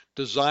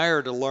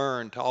desire to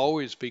learn, to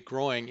always be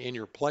growing in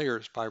your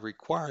players by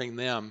requiring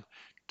them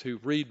to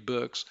read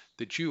books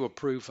that you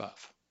approve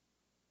of.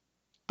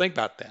 Think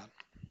about that.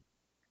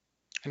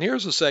 And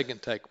here's the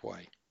second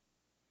takeaway.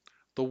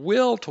 The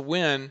will to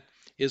win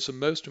is the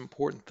most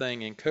important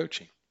thing in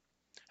coaching,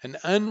 an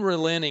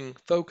unrelenting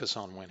focus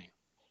on winning.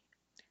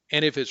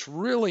 And if it's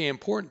really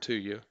important to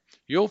you,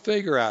 you'll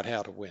figure out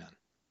how to win.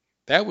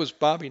 That was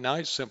Bobby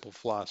Knight's simple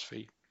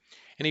philosophy.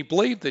 And he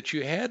believed that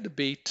you had to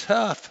be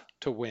tough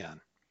to win.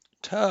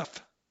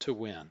 Tough to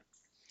win.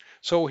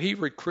 So he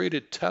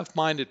recruited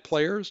tough-minded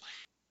players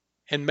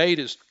and made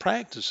his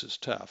practices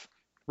tough,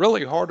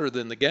 really harder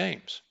than the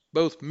games,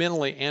 both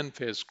mentally and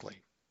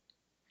physically.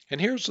 And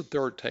here's the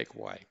third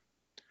takeaway.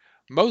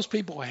 Most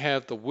people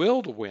have the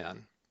will to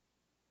win,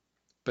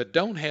 but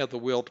don't have the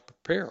will to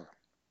prepare.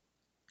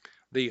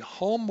 The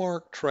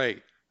hallmark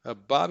trait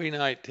of Bobby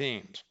Knight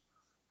teams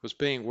was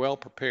being well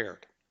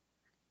prepared.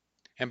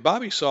 And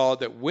Bobby saw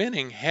that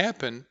winning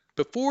happened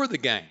before the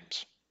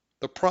games.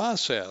 The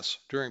process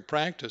during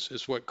practice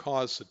is what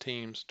caused the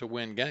teams to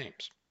win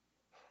games.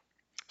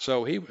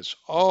 So he was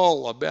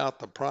all about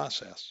the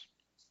process.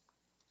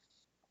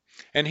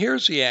 And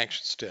here's the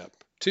action step.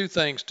 2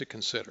 things to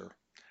consider.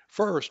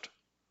 First,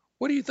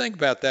 what do you think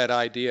about that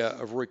idea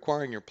of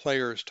requiring your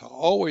players to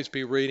always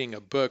be reading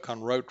a book on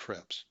road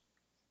trips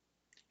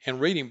and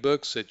reading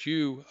books that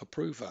you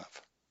approve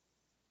of?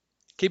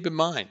 Keep in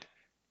mind,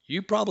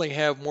 you probably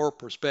have more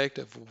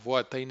perspective of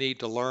what they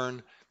need to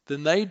learn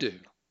than they do.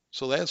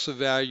 So that's the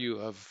value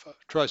of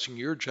trusting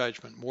your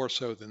judgment more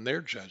so than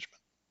their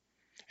judgment.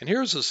 And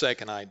here's the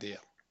second idea.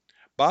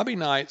 Bobby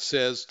Knight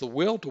says the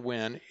will to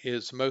win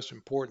is the most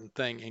important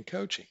thing in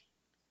coaching.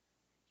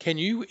 Can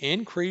you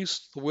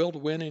increase the will to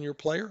win in your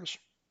players?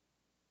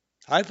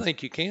 I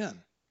think you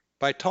can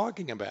by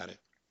talking about it,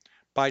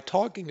 by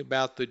talking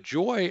about the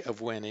joy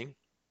of winning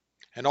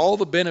and all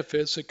the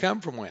benefits that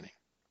come from winning,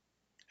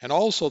 and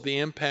also the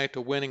impact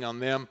of winning on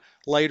them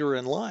later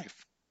in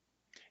life,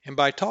 and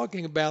by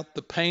talking about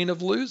the pain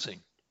of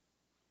losing.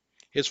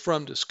 It's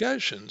from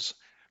discussions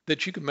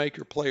that you can make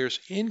your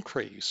players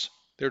increase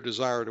their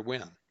desire to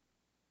win.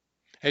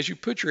 As you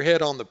put your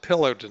head on the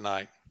pillow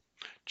tonight,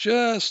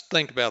 just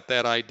think about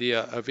that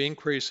idea of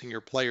increasing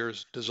your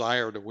players'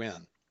 desire to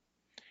win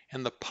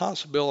and the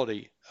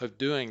possibility of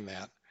doing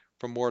that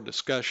from more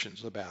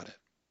discussions about it.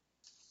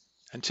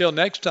 Until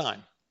next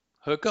time,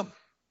 hook 'em.